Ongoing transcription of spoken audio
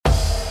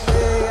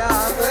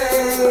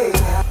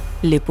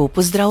Lepo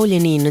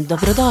pozdravljeni in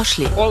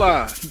dobrodošli.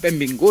 Hola,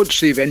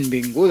 benvinguts i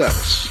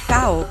benvingudes.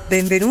 Ciao,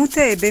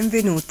 benvenute e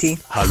benvenuti.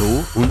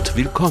 Hallo und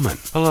willkommen.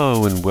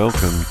 Hello and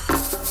welcome.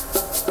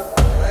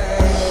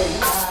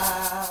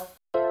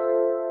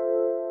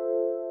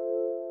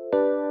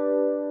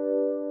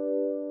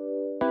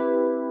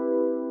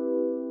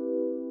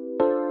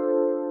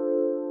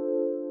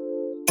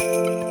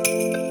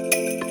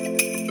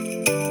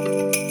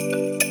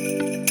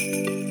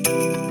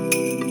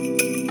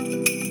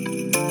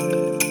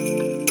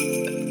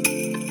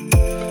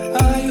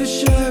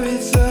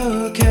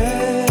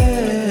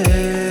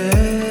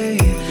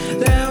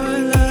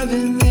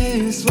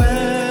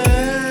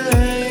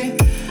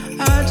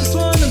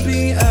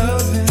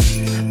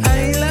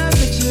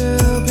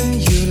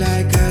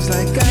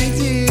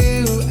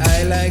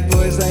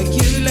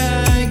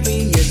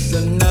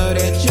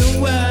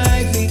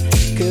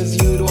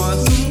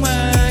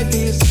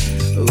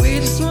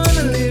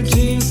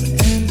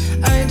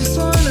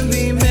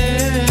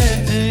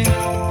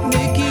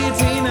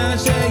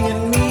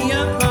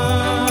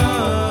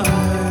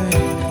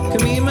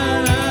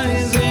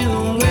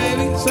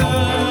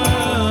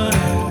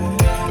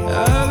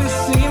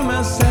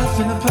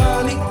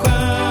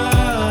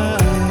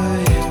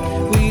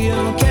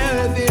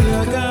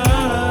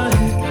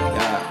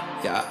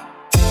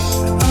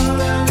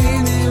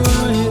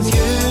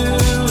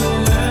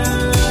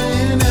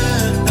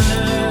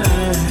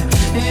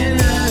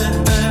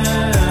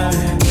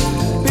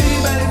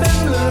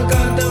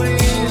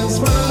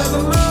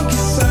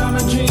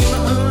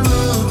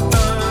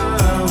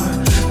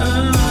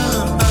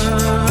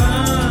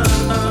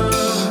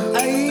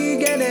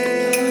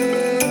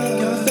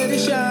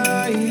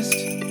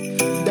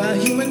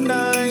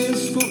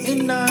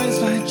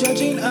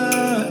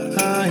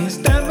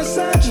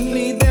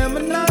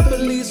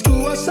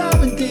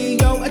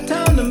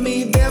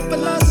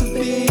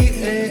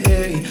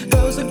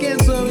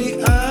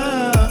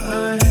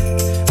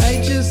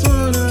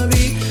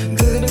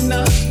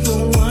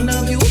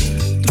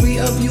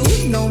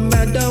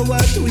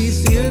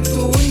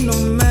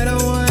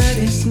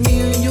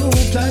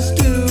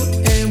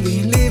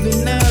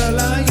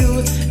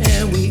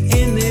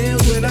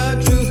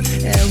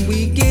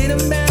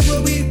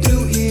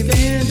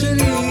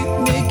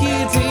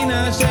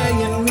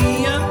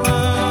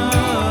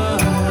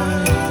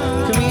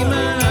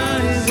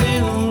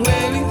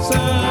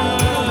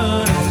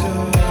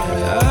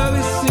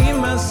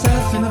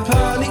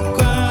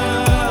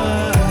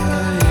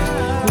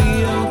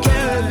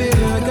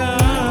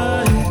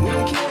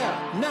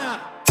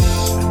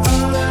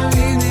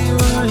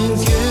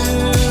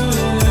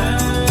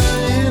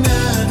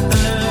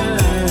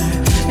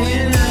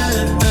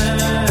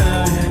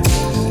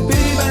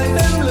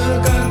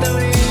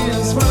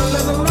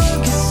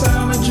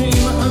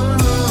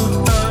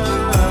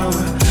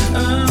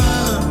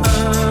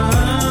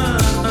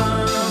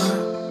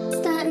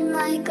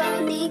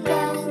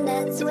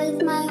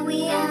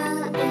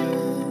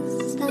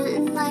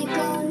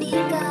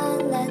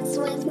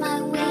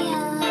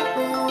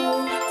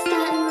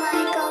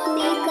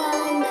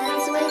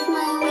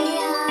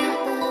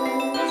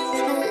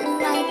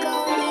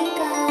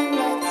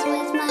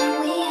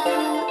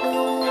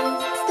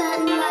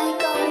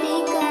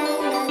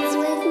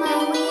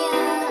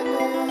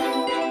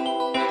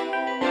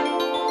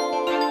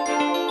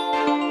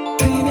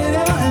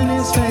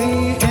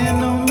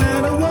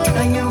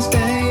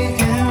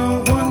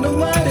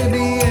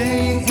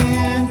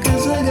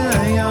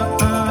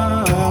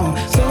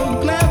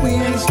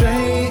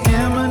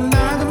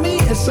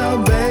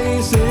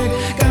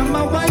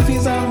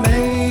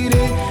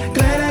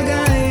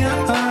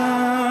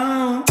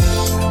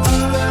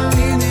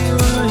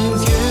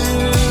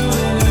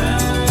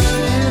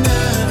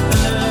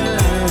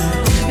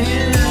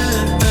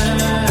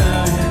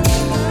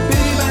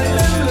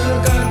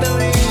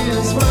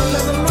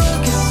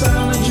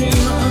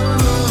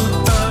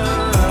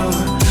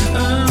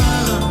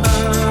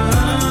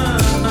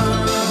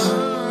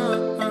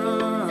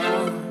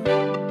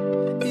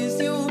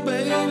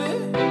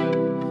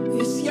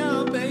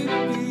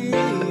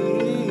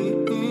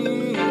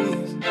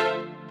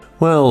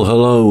 Well,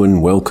 hello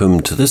and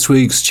welcome to this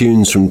week's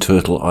Tunes from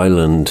Turtle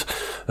Island.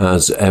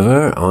 As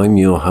ever, I'm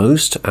your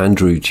host,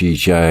 Andrew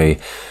GJ,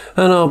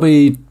 and I'll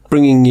be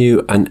bringing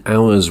you an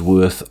hour's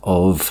worth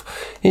of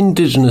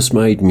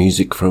Indigenous-made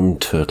music from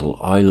Turtle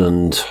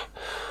Island.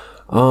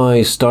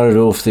 I started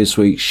off this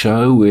week's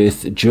show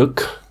with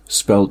Juk,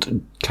 spelt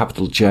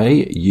capital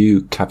J,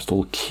 U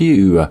capital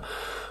Q.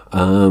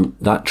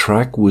 That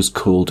track was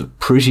called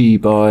Pretty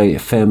by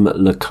Femme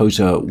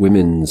Lakota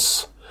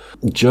Women's.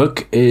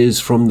 Juk is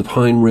from the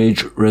Pine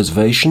Ridge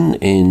Reservation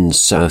in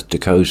South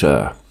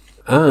Dakota.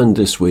 And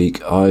this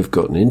week I've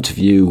got an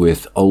interview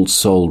with Old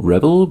Soul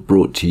Rebel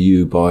brought to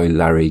you by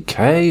Larry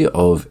Kay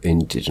of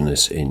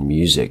Indigenous in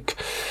Music.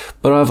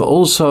 But I've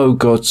also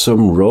got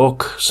some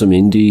rock, some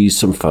indie,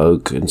 some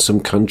folk and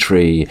some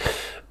country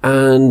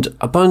and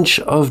a bunch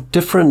of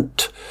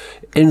different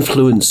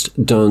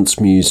influenced dance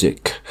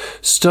music.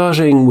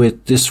 Starting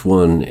with this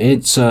one,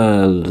 it's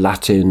a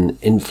Latin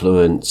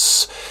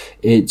influence.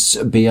 It's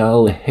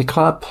Biel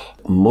Hiccup,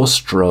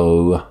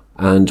 Mostro,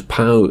 and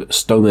Pau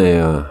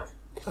Stomea.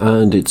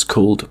 And it's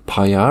called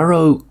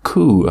Payaro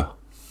Ku.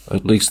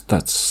 At least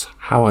that's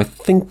how I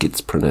think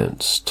it's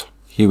pronounced.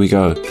 Here we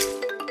go.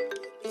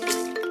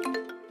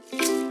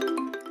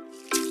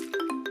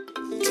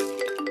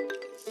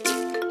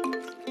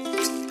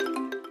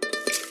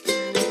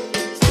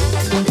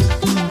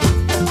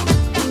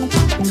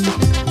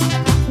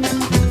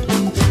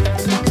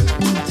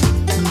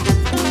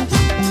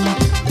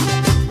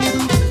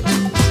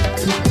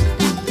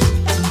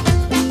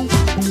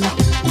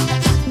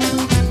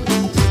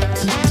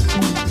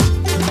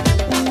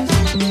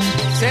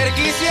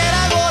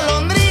 Quisiera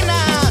golondrina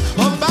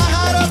o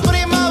pájaro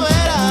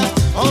primavera,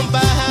 o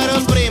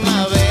pájaro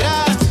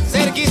primavera.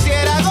 Ser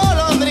quisiera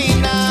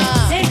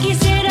golondrina. Ser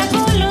quisiera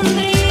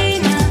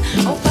golondrina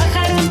o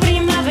pájaro en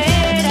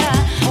primavera,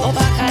 o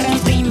pájaro en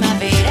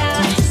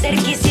primavera. Ser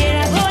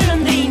quisiera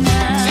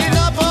golondrina. Si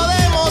no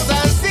podemos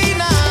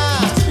ansina,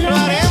 lo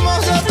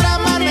haremos de otra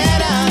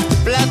manera,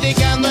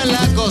 platicando en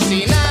la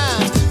cocina,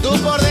 tú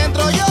por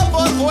dentro, yo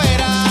por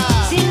fuera.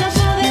 Si no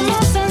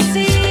podemos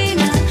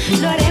ansina,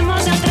 lo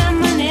haremos de otra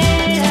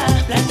manera,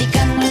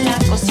 platicando en la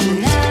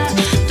cocina,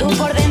 tú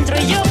por dentro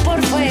y yo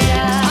por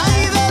fuera.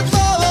 Hay de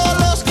todos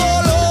los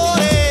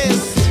colores,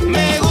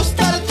 me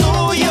gusta el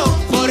tuyo,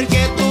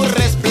 porque tú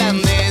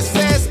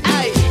resplandeces,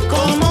 ay,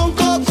 como un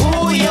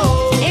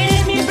cocuyo.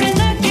 Eres mi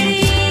prenda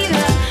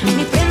querida,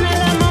 mi prenda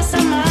la más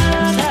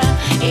amada.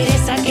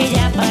 Eres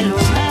aquella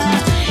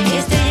paloma,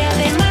 estrella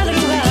de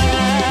madrugada.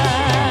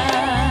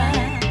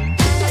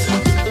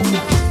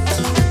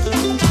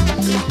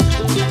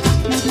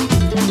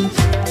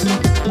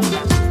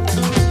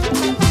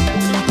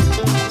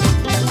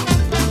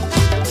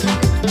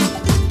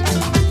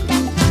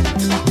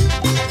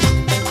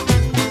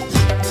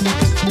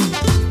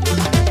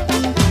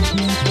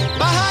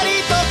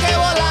 Pajarito que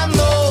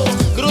volando,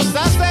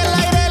 cruzas el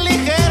aire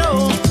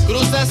ligero,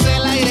 cruzas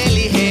el aire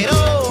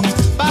ligero.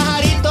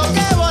 Pajarito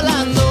que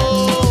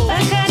volando.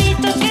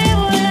 Pajarito que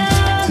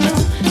volando,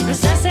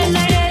 cruzas el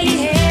aire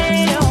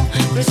ligero,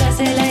 cruzas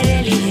el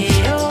aire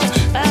ligero.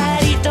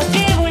 Pajarito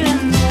que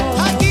volando.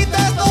 Aquí te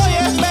estoy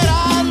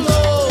esperando,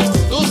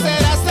 tú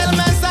serás el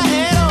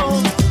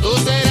mensajero, tú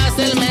serás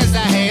el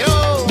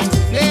mensajero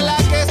de la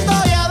que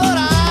estoy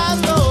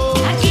adorando.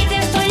 Aquí te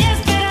estoy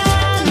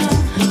esperando,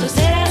 tú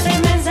serás el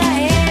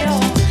mensajero,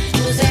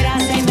 tú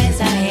serás el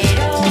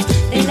mensajero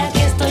de la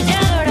que estoy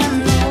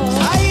adorando.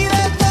 Hay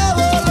de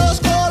todos los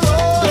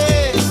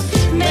colores,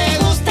 me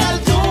gusta el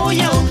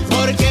tuyo,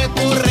 porque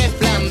tú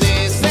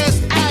resplandeces,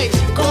 ay,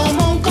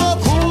 como un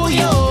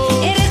cocuyo.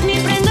 Eres mi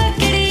prenda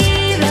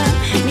querida,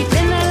 mi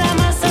prenda la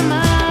más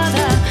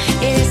amada.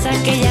 Eres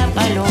aquella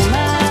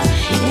paloma,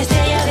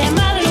 estrella de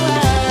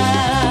madrugada.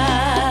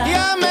 Y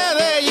a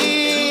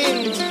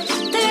Medellín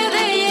Te he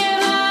de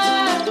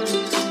llevar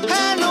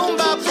en un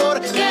vapor,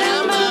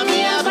 caramba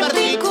mía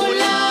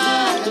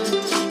particular.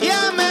 Y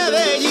a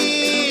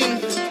Medellín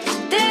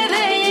te he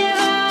de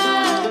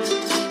llevar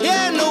y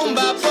en un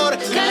vapor,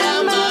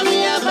 caramba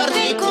mía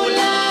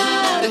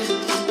particular.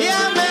 Y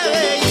a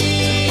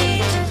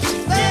Medellín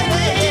te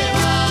de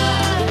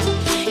llevar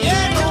y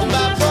en un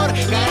vapor,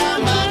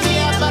 caramba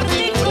mía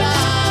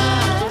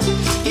particular.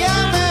 Y a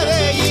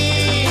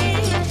Medellín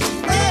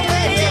te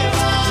de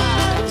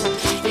llevar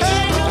y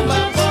en un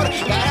vapor,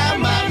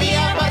 caramba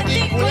mía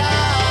particular.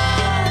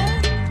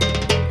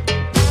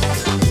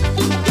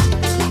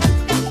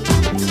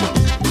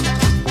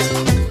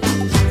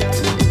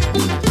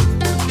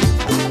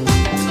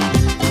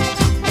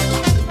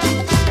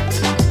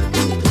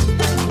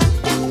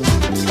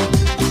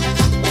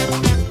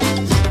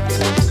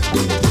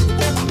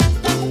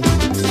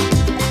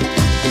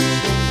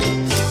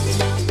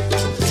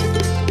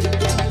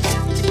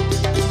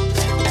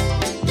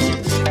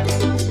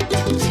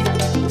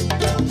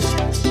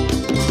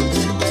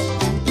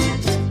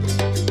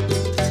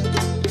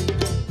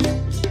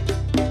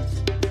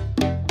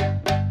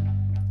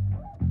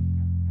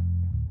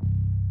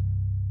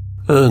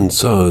 And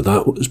so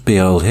that was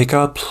Biel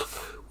Hiccup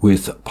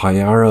with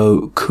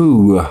Payaro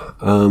Ku.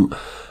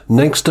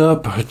 Next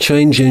up, a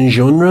change in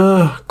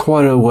genre,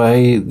 quite a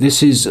way.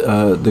 This is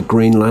the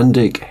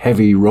Greenlandic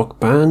heavy rock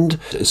band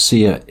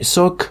Sia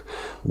Isok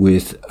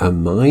with a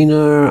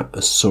minor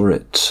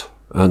soret.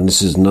 And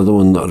this is another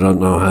one that I don't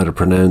know how to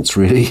pronounce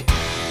really.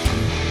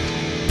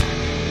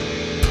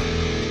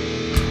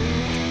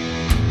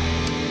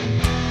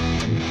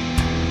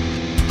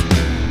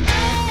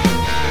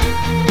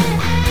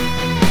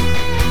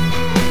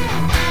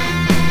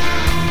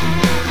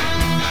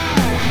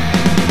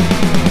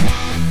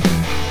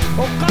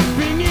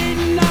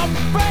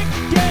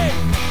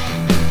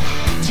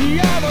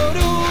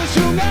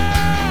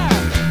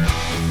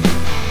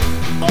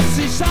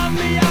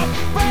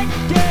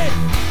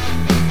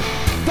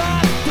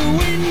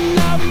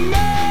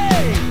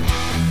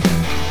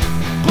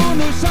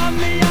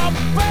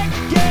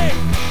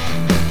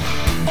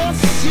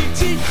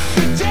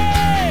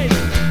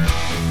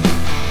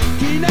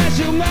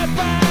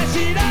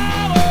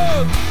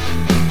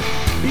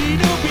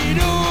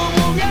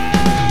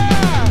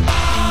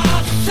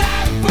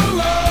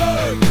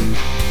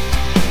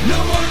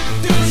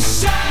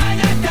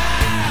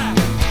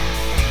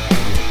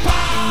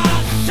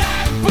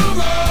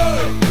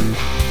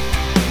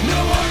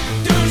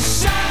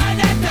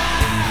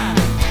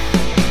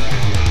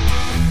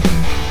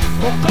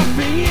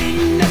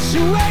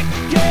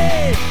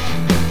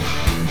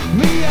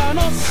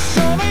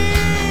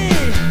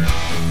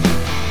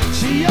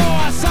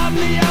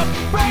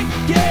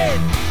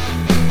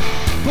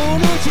 Pour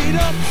nous ci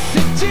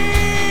rossi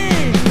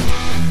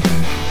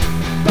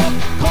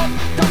tocco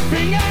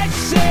topping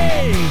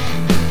essi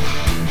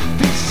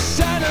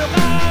fissano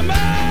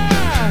rama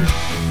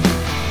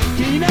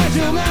chi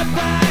nasce una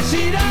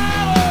pagina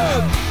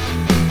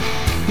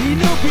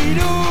Inu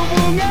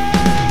bunga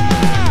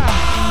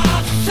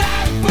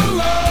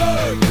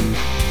Sapulur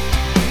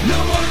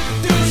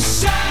Lumut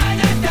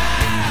Sanata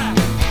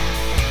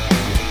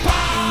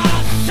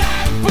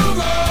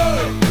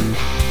Sapulur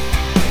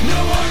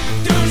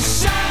Lumut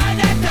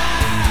Sanata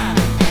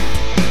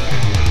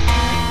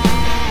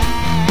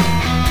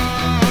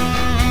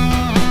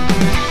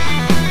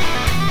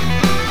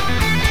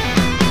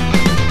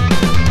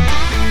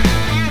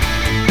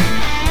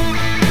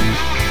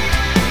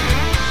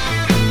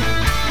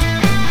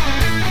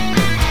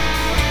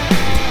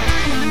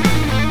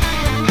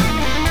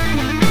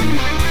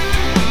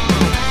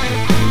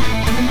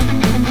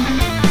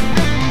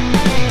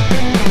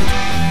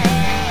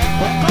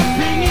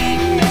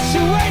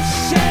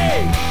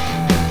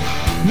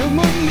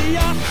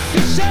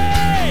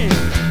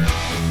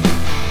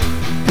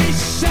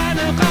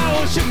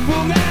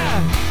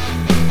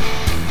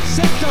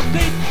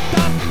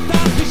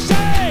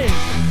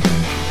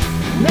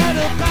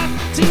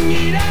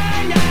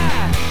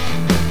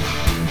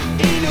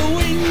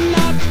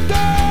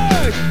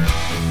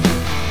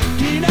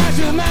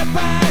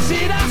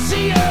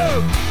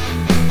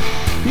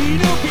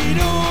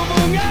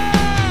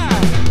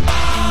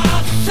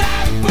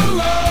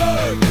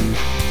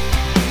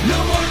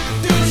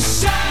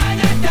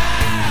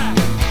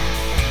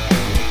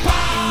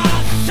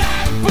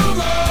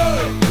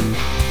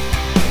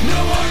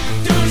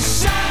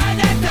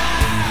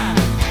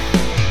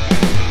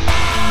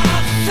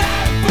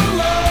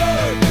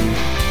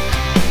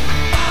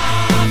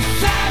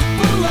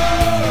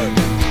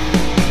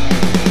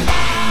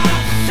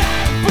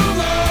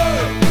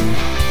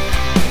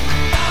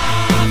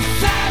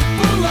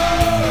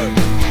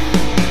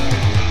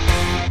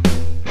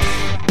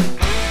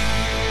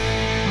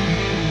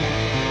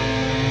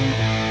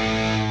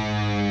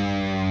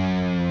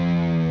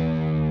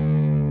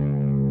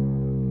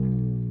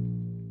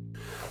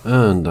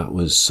And that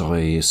was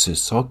Sai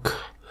Sisok.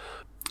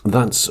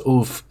 That's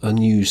off a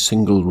new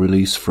single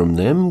release from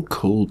them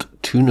called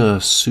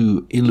Tuna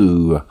Su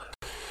Ilu.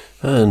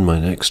 And my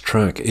next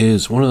track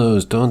is one of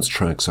those dance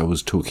tracks I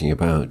was talking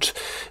about.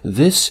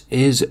 This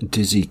is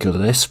Dizzy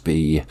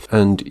Gillespie,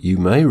 and you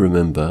may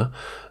remember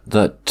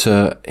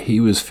that he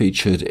was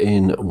featured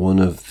in one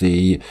of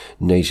the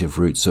Native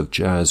Roots of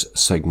Jazz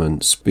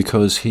segments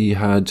because he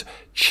had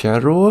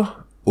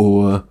Charo,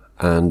 Or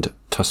and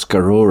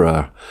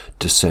Tuscarora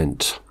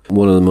descent.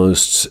 One of the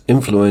most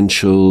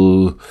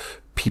influential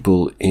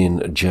people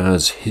in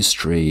jazz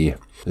history.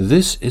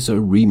 This is a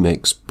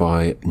remix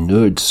by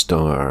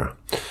Nerdstar,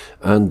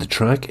 and the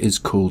track is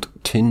called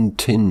Tin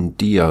Tin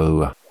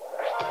Dio.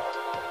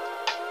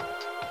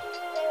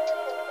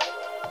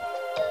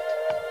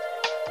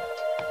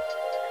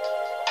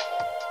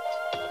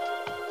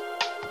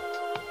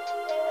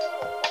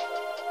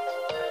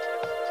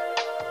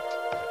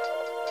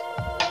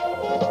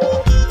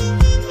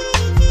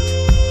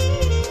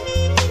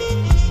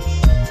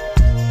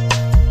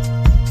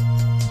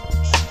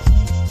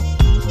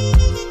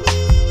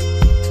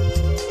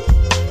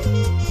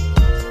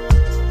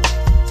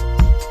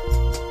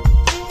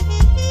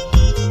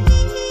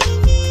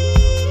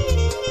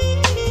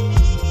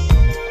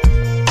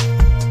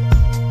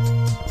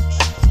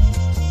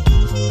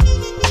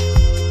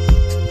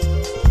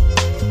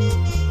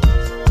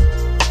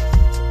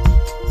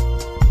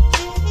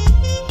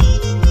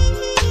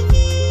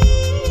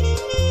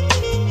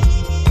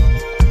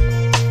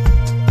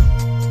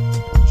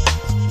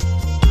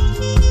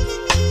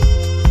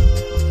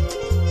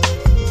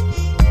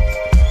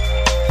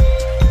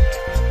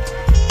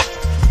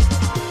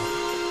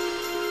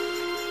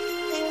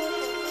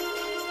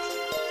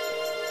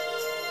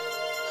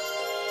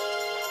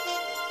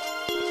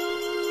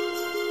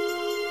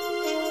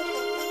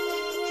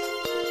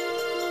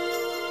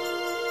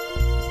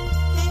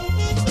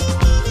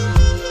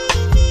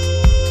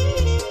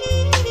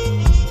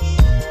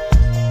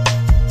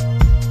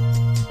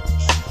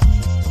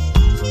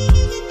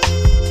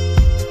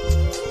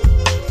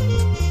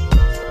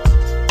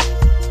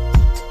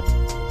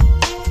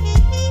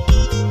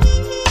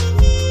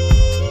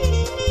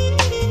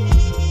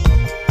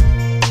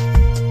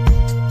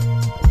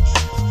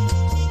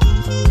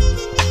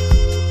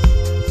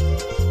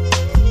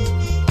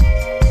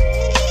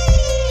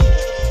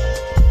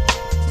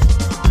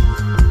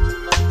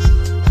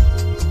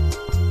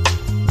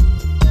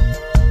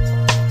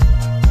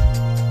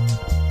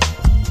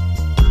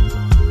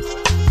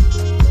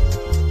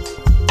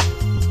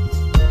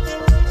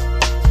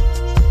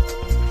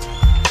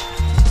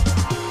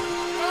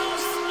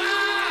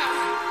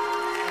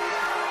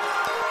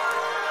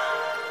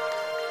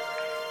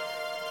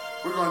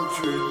 We're going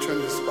to turn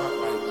the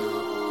spotlight now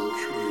on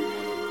truly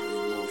one of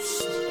the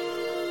most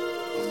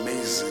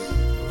amazing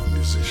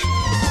musicians.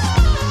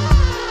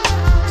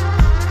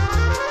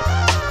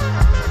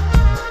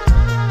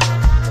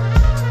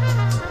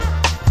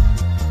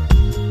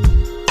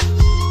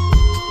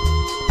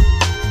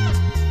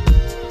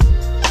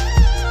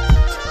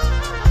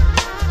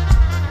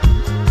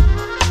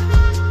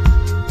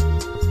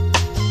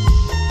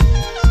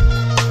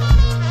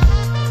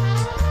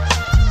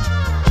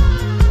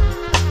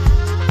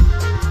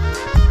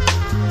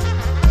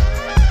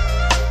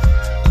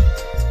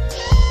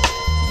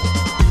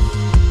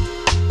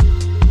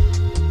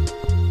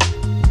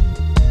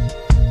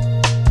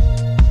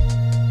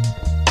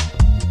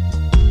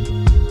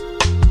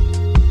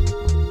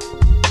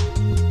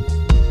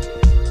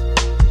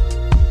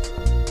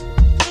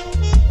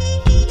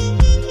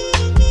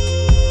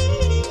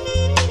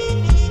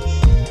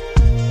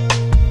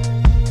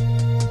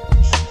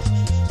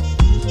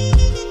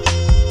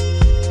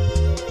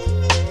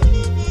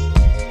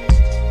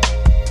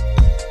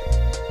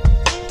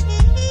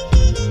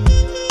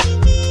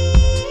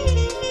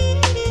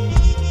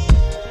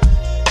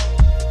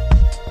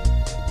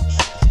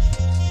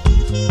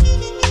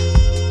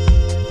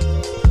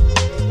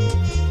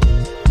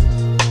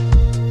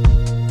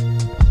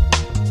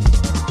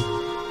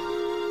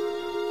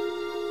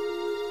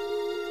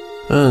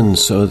 And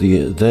so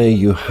there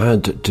you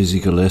had Dizzy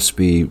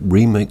Gillespie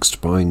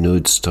remixed by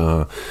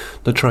Nerdstar.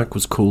 The track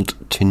was called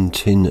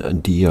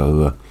Tintin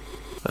Dio.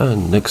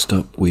 And next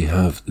up we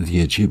have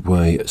the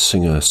Ojibwe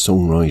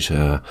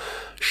singer-songwriter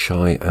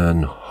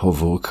Cheyenne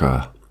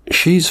Hovoka.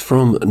 She's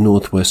from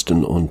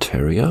northwestern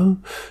Ontario.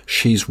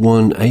 She's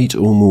won 8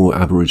 or more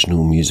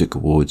Aboriginal Music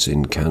Awards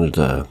in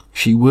Canada.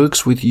 She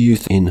works with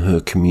youth in her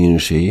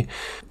community,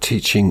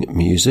 teaching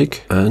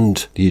music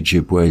and the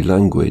Ojibwe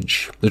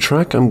language. The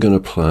track I'm going to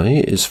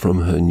play is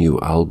from her new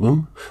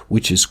album,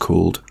 which is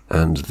called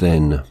And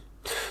Then.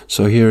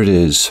 So here it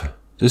is.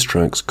 This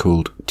track's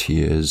called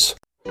Tears.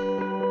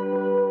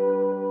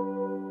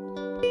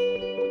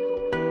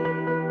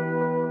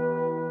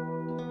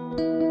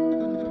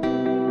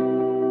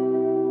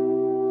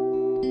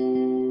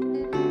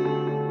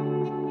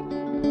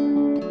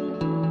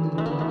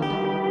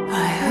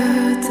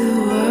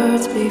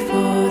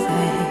 Before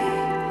they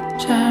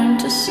turned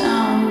to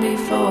sound,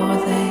 before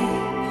they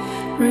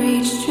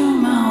reached your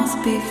mouth,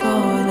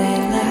 before they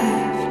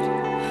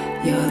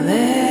left your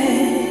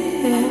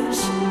lips,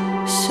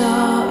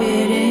 saw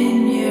it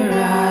in your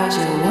eyes a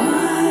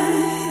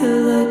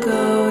while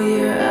ago.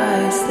 Your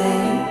eyes,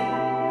 they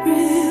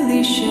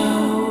really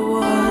show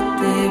what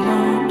they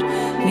want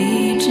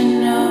me to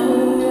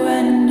know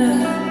and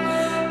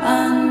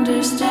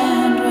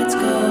understand what's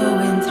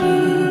going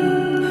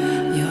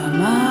through your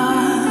mind.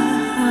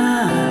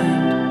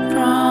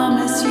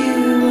 Promise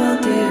you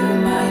I'll do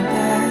my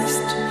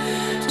best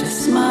to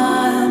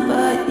smile,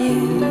 but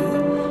you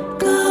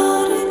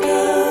gotta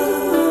go.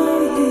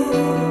 You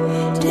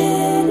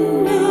didn't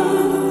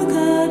know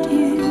that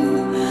you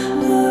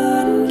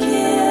wouldn't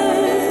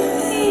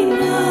care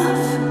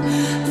enough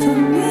for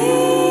me,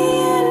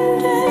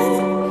 and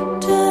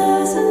it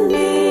doesn't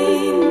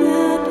mean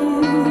that you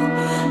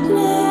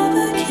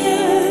never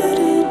cared.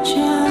 It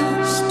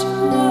just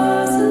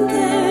wasn't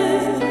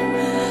there.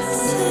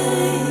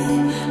 Say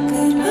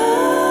goodbye.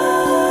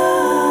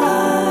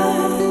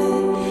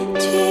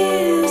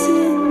 Tears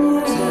in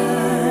your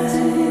eyes.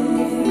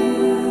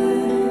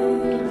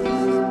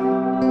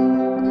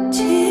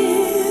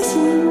 Tears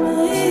in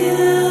my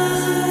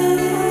eyes.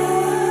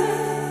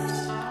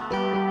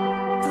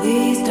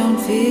 Please don't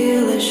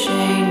feel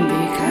ashamed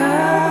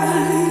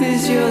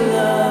because your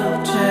love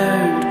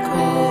turned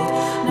cold.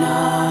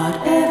 Not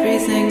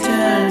everything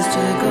turns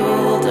to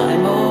gold.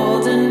 I'm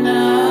old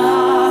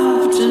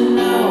enough to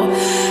know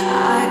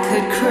I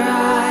could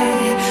cry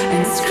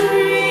and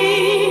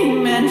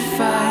scream and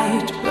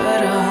fight,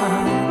 but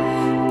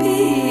I'll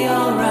be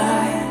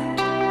alright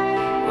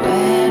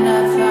when I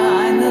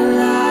find the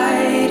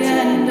light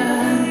and I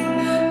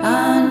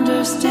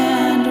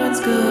understand what's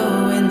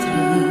going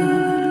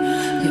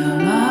through your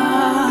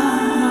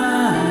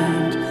mind.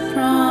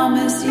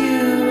 Promise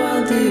you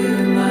I'll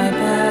do my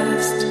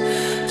best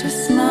to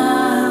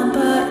smile,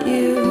 but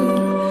you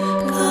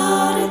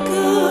gotta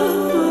go.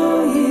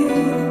 You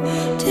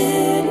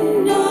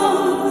didn't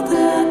know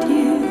that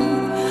you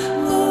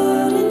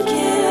wouldn't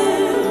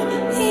care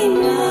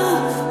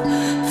enough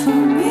for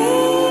me,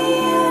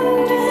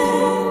 and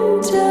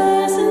it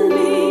doesn't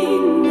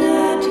mean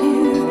that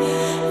you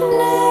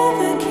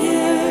never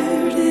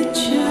cared. It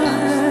just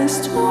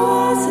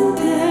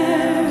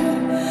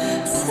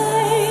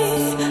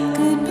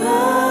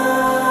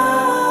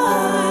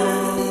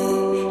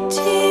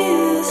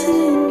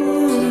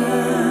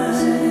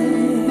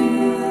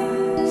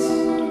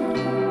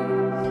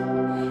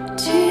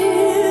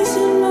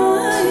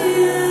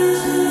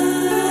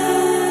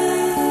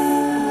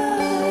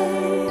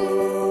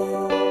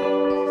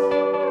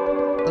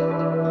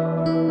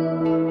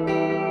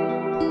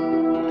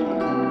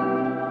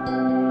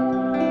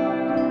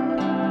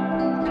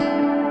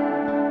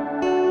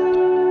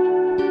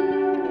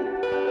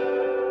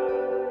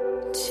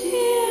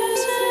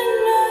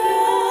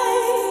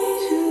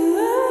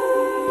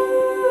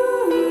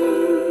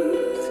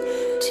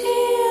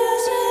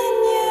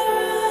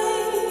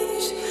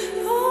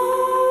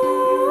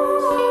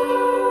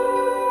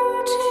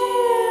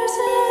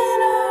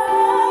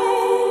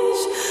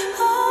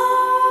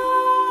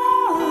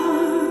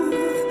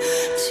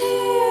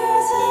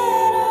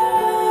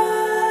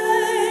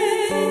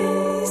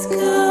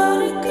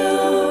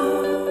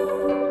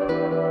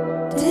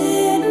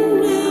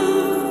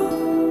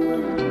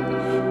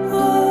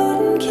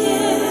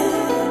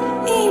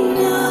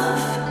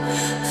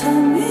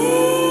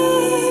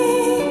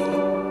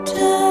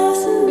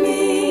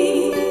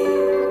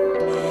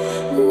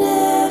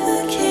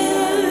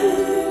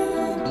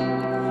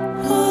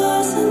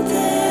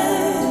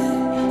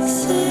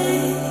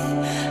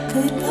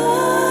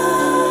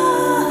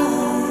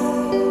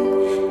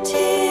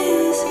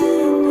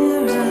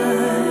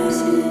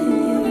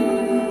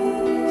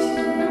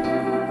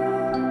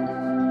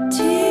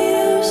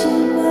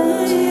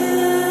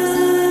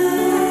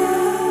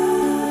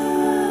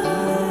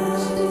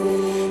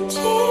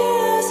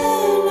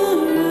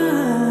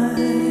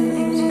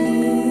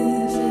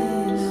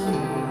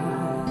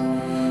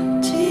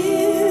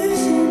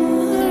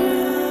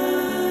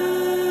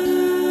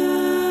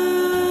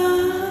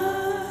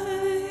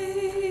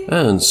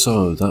And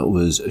so that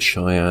was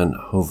Cheyenne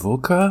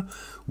Hovoka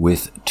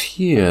with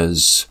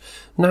Tears.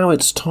 Now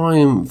it's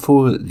time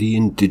for the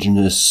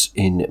Indigenous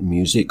in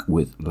Music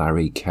with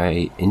Larry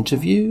Kay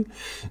interview.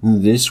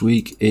 This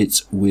week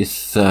it's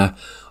with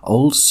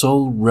Old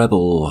Soul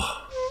Rebel.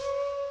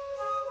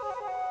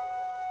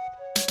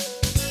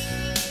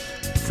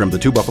 From the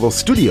Two Buffalo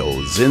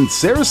Studios in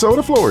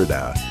Sarasota,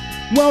 Florida,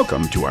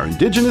 welcome to our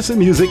Indigenous in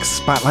Music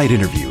Spotlight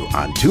interview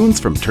on Tunes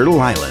from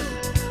Turtle Island.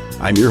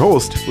 I'm your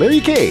host,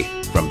 Larry Kay,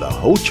 from the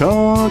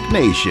Ho-Chunk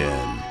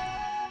Nation.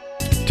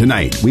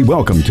 Tonight, we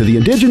welcome to the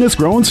Indigenous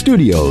Grown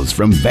Studios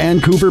from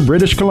Vancouver,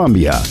 British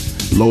Columbia,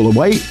 Lola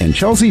White and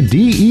Chelsea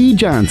D.E.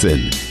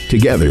 Johnson.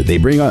 Together, they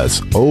bring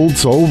us Old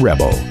Soul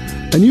Rebel,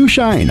 a new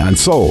shine on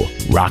soul,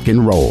 rock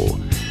and roll.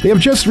 They have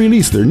just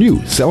released their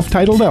new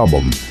self-titled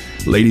album.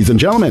 Ladies and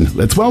gentlemen,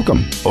 let's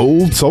welcome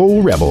Old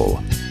Soul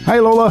Rebel. Hi,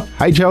 Lola.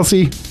 Hi,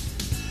 Chelsea.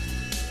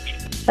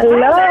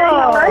 Hello.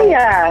 How are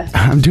ya?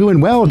 I'm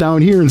doing well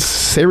down here in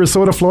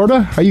Sarasota,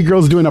 Florida. How you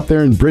girls doing up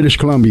there in British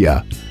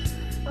Columbia?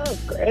 Oh,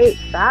 great.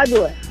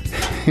 Fabulous.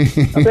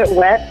 A bit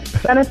wet,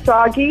 kind of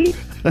soggy.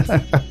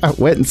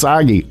 Wet and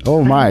soggy.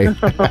 Oh, my.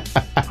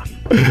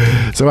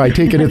 So I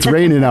take it it's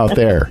raining out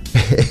there.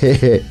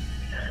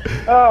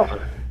 Oh,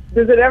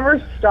 does it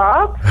ever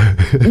stop?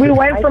 We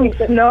went from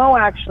snow,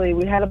 actually.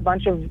 We had a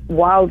bunch of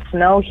wild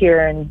snow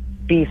here in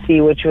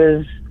BC, which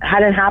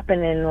hadn't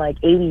happened in like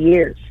 80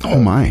 years. Oh,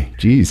 my.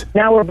 Jeez.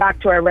 Now we're back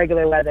to our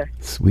regular weather.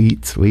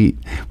 Sweet, sweet.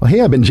 Well,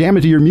 hey, I've been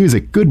jamming to your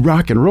music. Good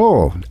rock and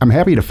roll. I'm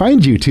happy to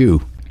find you,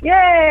 too.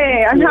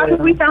 Yay! I'm happy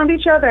we found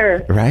each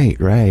other. Right.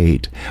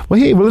 Well,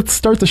 hey, let's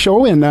start the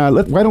show, and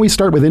why don't we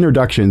start with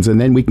introductions,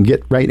 and then we can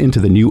get right into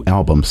the new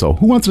album. So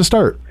who wants to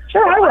start?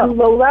 Sure, I'm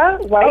Lola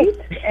White,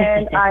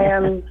 and I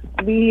am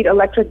lead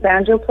electric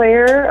banjo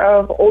player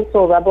of Old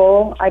Soul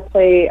Rebel. I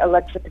play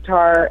electric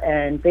guitar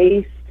and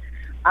bass.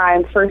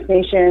 I'm First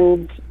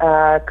Nations,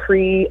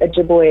 Cree,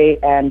 Ojibwe,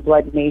 and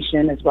Blood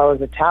Nation, as well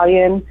as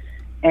Italian.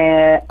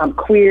 And I'm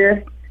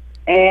queer,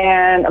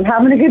 and I'm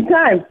having a good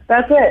time.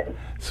 That's it.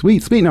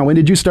 Sweet. Now, when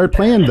did you start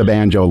playing the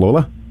banjo,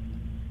 Lola?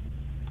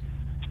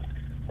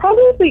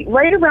 Probably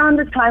right around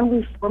the time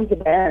we formed the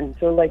band,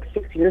 so like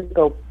 6 years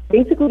ago.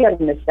 Basically out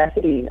of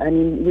necessity. I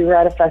mean, we were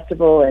at a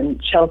festival,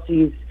 and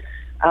Chelsea's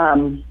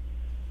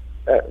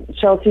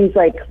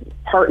like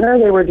partner,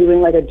 they were doing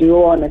like a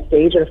duo on the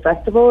stage at a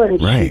festival, and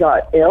She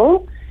got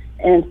ill,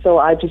 and so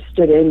I just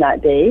stood in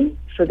that day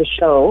for the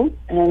show,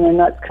 and then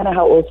that's kind of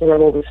how Old Soul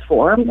Rebel was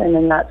formed, and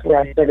then that's where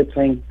I started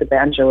playing the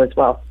banjo as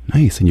well.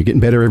 Nice, and you're getting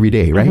better every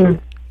day, right?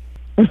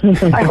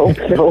 Mm-hmm. I hope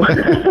so.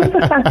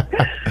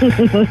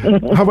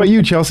 How about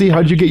you, Chelsea?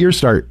 How'd you get your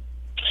start?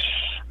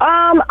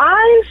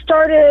 I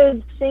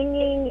started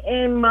singing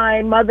in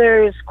my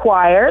mother's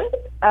choir.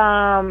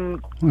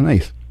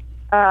 Nice.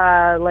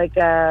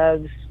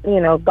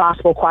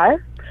 Gospel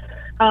choir.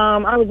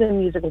 I was in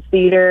musical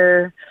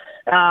theater,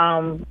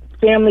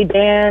 family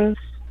bands.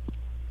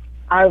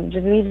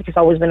 Music has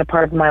always been a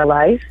part of my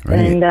life.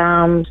 Right.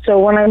 And so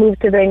when I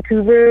moved to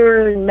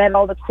Vancouver, met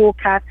all the cool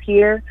cats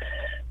here,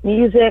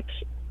 music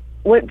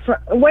went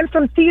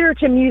from theater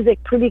to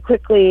music pretty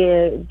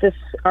quickly.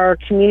 Our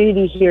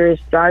community here is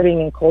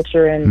thriving in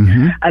culture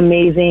and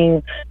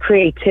amazing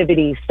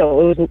creativity.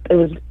 So it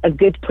was a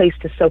good place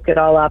to soak it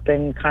all up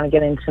and kind of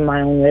get into my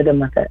own rhythm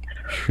with it.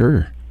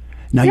 Sure.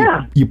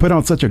 Now you put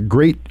out such a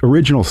great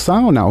original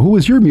sound. Now, who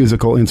was your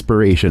musical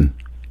inspiration,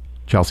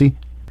 Chelsea?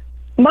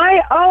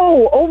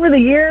 Over the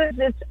years,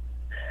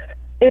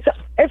 it's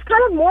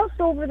kind of morphed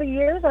over the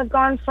years. I've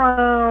gone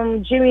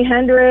from Jimi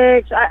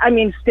Hendrix.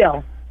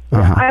 Still.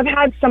 I've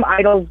had some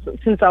idols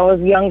since I was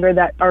younger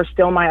that are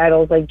still my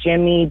idols, like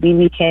Jimmy,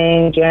 B.B.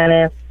 King,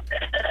 Janis,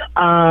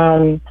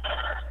 Sly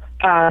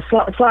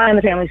and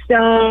the Family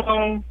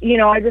Stone.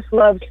 I just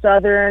love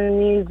Southern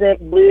music,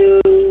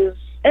 blues,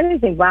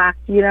 anything black,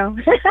 Yeah.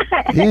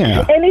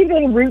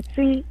 Anything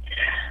rootsy.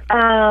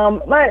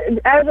 But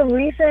as a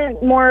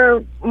recent,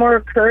 more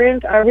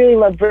current, I really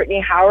love Brittany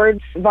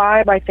Howard's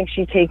vibe. I think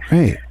she takes.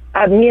 Me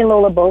and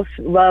Lola both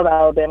love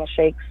Alabama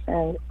Shakes,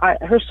 and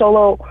her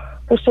solo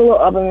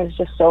album is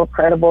just so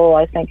incredible.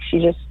 I think she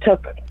just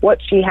took what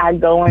she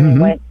had going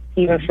and went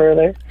even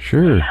further.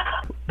 Sure.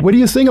 What do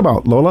you sing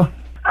about, Lola?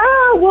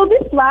 Well,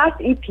 this last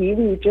EP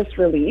we just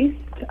released,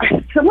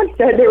 someone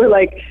said, they were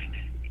like,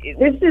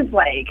 this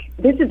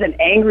is an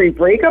angry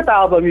breakup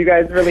album you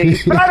guys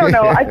released. But I don't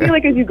know. I feel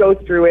like as you go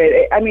through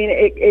it,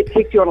 it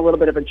takes you on a little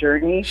bit of a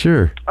journey.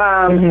 Sure.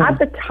 At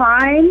the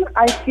time,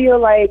 I feel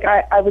like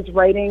I was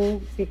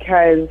writing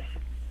because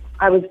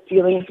I was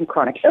dealing with some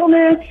chronic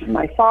illness.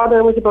 My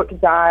father was about to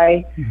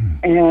die,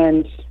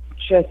 and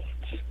just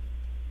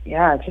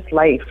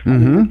life.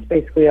 It's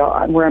basically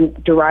where I'm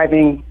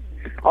deriving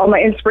all my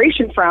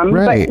inspiration from.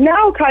 Right. But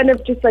now kind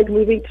of just like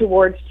moving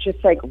towards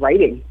just like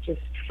writing,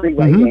 just free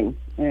writing.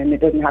 And it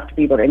doesn't have to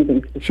be about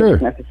anything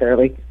specific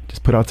necessarily.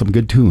 Just put out some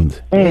good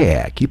tunes.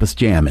 Yeah, keep us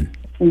jamming.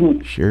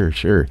 Sure,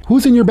 sure.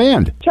 Who's in your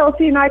band?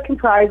 Chelsea and I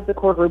comprise the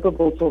core group of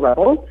Old Soul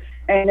Rebels,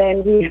 and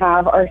then we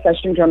have our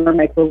session drummer,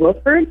 Michael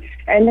Wilford,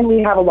 and then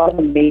we have a lot of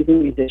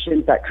amazing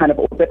musicians that kind of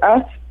orbit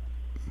us.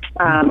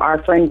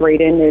 Our friend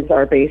Braden is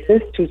our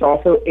bassist, who's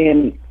also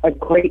in a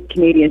great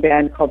Canadian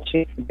band called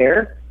Chase the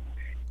Bear.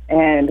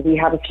 And we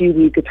have a few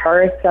lead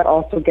guitarists that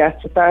also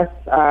guest with us.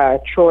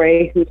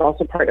 Troy, who's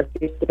also part of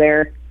Chase the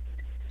Bear.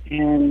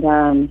 And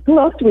who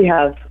else do we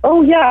have?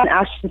 Oh, yeah, and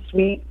Ashton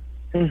Sweet,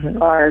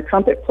 our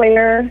trumpet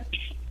player.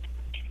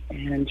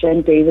 And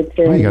Jen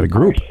Davidson. Oh, you got a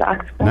group. Our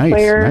saxophone Nice,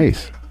 player.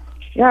 nice.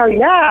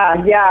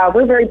 Yeah.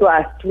 We're very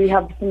blessed. We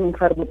have some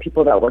incredible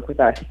people that work with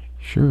us.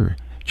 Sure.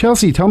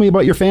 Chelsea, tell me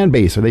about your fan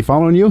base. Are they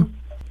following you?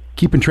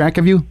 Keeping track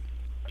of you?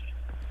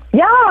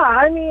 Yeah,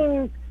 I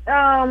mean,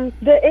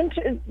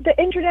 the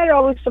internet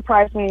always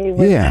surprised me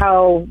with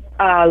how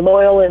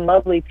loyal and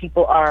lovely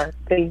people are.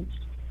 They,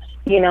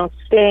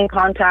 stay in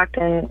contact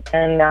and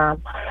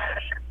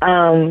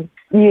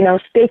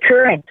stay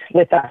current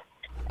with us.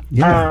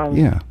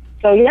 Yeah.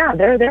 So yeah,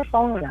 they're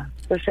following us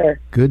for sure.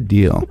 Good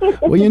deal.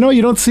 Well,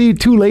 you don't see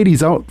two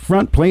ladies out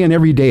front playing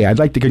every day. I'd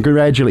like to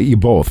congratulate you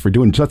both for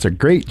doing such a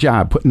great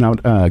job putting out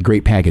a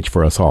great package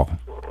for us all.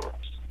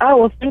 Oh,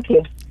 well, thank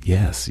you.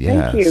 Yes.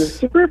 Thank you.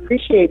 Super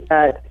appreciate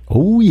that.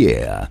 Oh,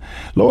 yeah.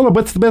 Lola,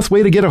 what's the best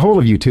way to get a hold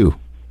of you, too?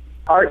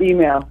 Our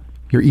email.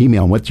 Your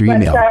email. What's your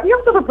email? We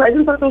also have a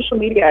presence on social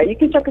media. You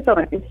can check us out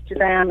on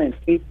Instagram and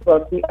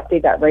Facebook. We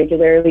update that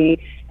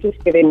regularly,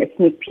 just giving a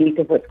sneak peek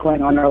of what's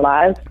going on in our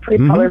lives.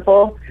 Pretty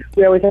colorful.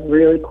 We always have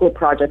really cool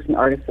projects and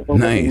artists that we're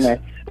working with.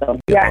 So,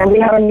 yeah, and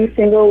we have a new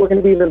single we're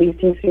going to be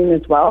releasing soon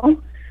as well.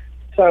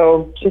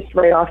 So just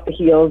right off the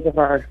heels of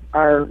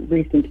our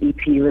recent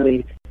EP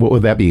release. What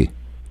would that be?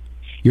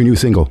 Your new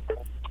single?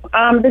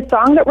 The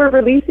song that we're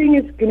releasing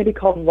is going to be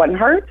called One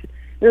Heart.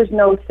 There's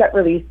no set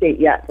release date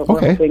yet, but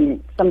we're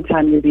hoping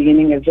sometime in the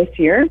beginning of this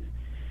year.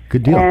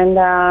 Good deal. And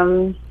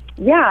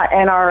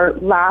and our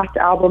last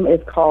album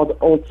is called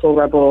Old Soul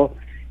Rebel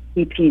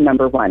EP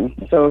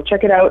 #1. So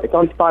check it out. It's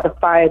on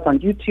Spotify. It's on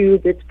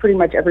YouTube. It's pretty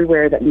much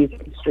everywhere that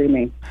music is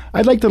streaming.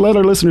 I'd like to let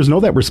our listeners know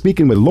that we're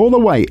speaking with Lola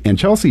White and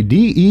Chelsea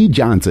D.E.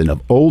 Johnson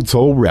of Old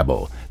Soul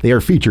Rebel. They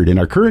are featured in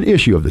our current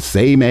issue of the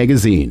Say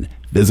magazine.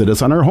 Visit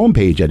us on our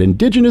homepage at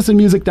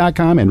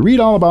indigenousinmusic.com and read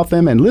all about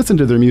them and listen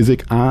to their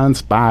music on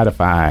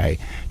Spotify.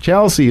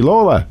 Chelsea,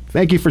 Lola,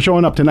 thank you for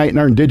showing up tonight in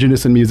our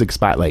Indigenous in Music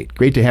Spotlight.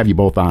 Great to have you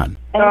both on.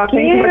 Thank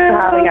you for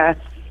having us.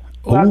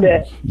 Loved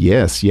it.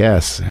 Yes.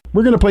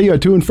 We're going to play you a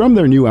tune from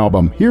their new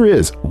album. Here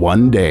is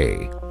One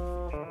Day.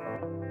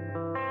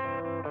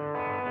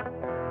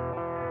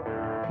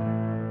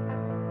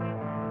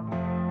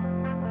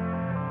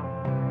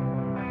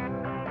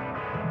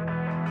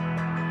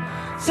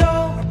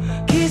 So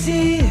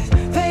kisses,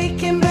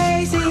 fake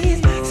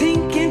embraces,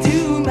 sink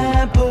into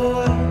my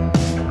pore.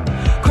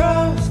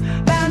 Cross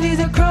boundaries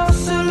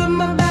across all of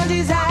my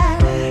boundaries, I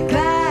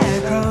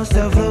glide across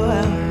the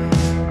floor.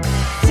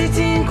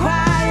 Sitting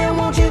quiet,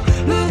 won't you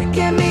look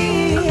at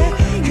me?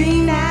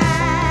 Green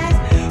eyes,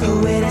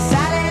 with a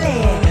silent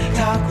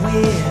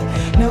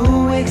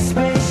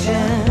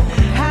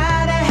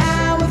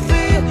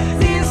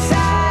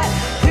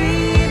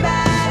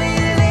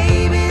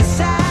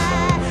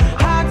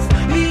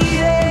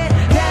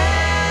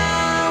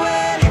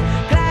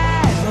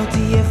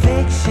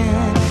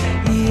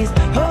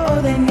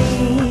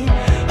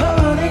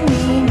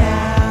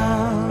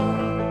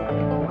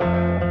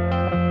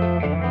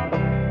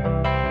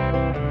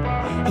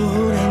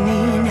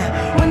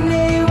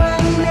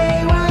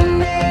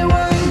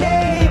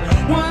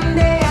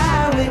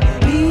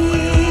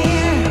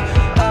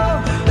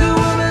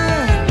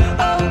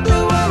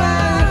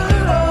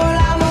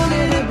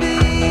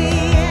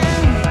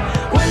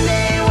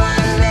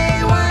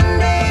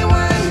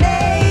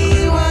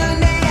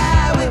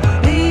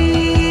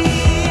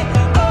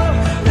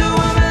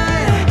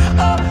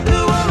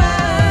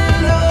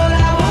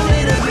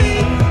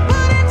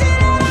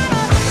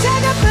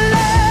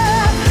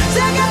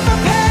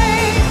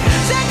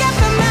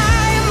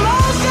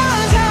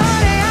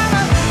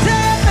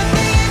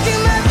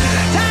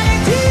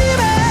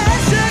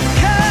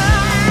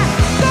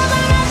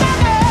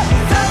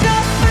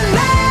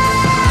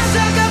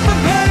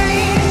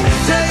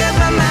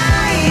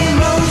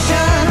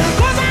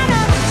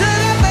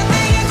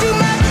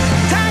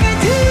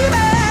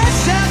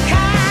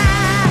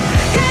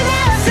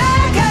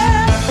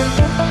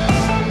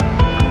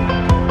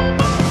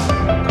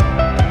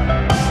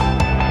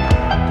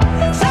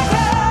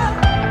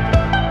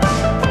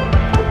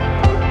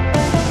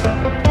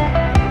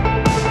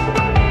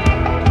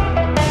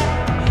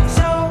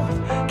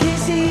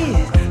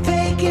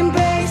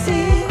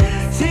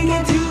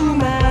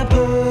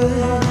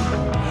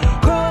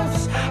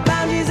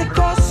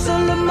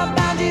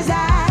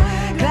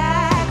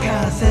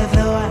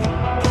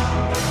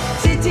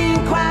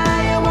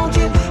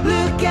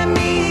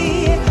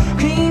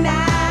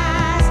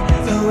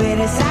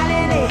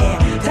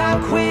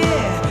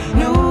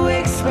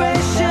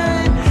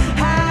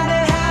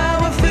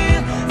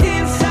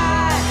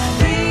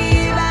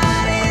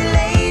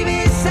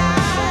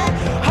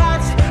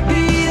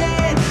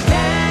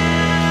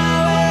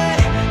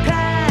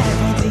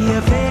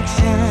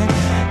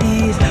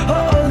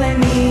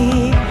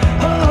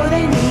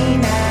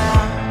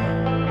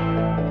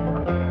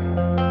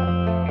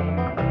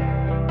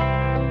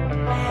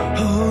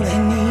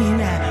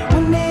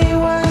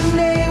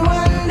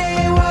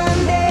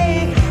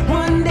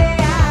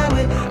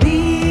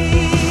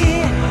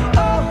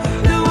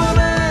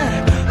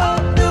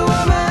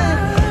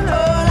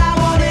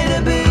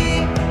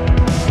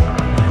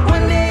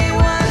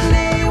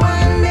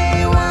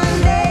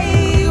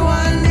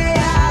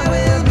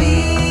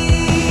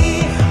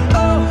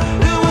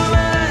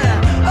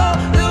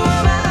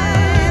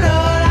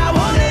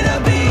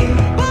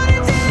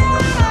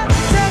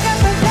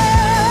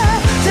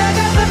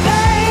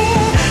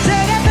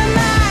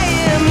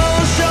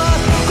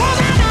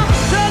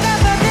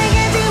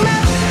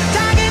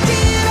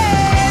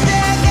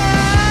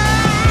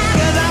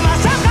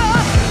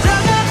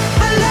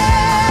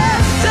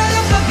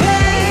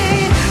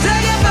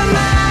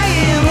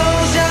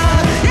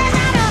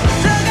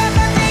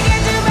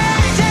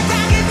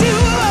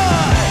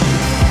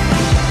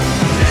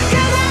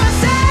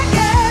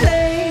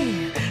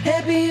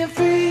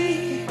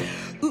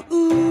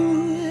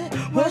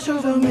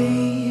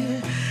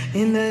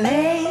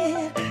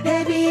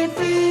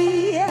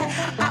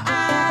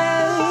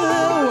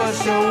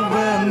wash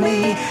over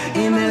me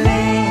in the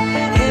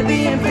land,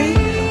 Airbnb.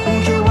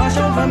 Won't you wash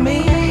over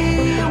me?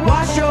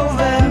 Wash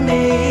over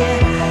me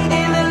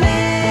in the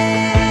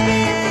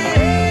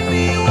land, Airbnb.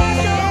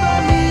 Wash over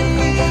me,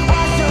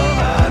 wash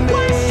over me,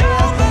 wash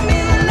over me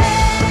in the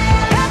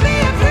land,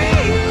 Airbnb.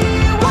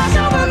 Wash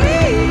over me,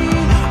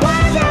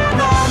 wash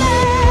over me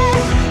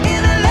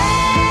in the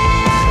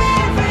land,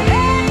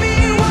 Airbnb.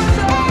 Wash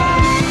over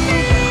me,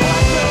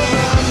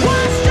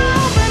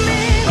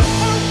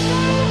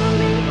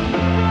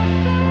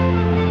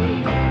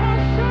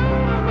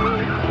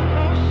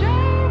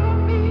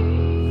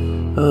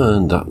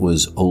 And that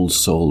was Old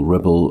Soul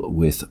Rebel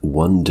with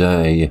One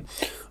Day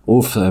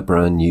off their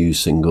brand new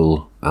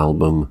single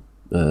album,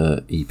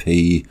 EP,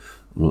 I'm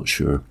not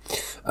sure.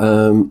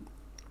 I'm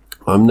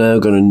now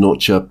going to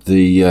notch up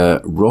the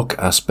rock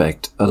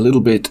aspect a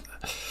little bit,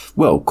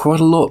 well, quite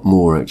a lot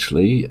more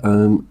actually.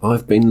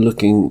 I've been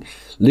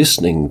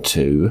listening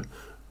to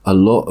a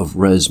lot of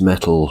res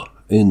metal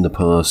in the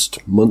past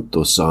month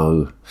or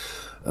so,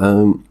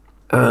 and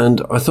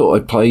I thought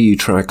I'd play you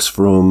tracks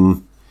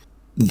from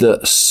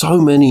the so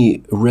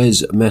many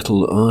res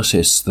metal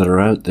artists that are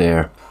out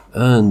there,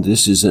 and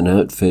this is an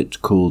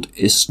outfit called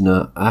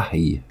Isna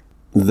Ahi.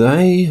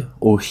 They,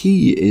 or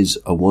he, is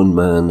a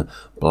one-man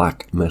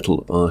black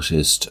metal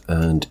artist,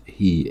 and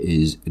he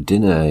is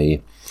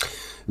Dine.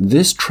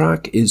 This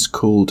track is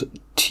called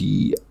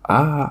Ti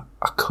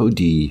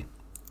Akodi,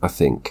 I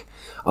think.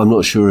 I'm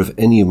not sure if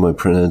any of my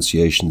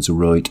pronunciations are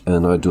right,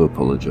 and I do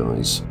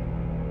apologise.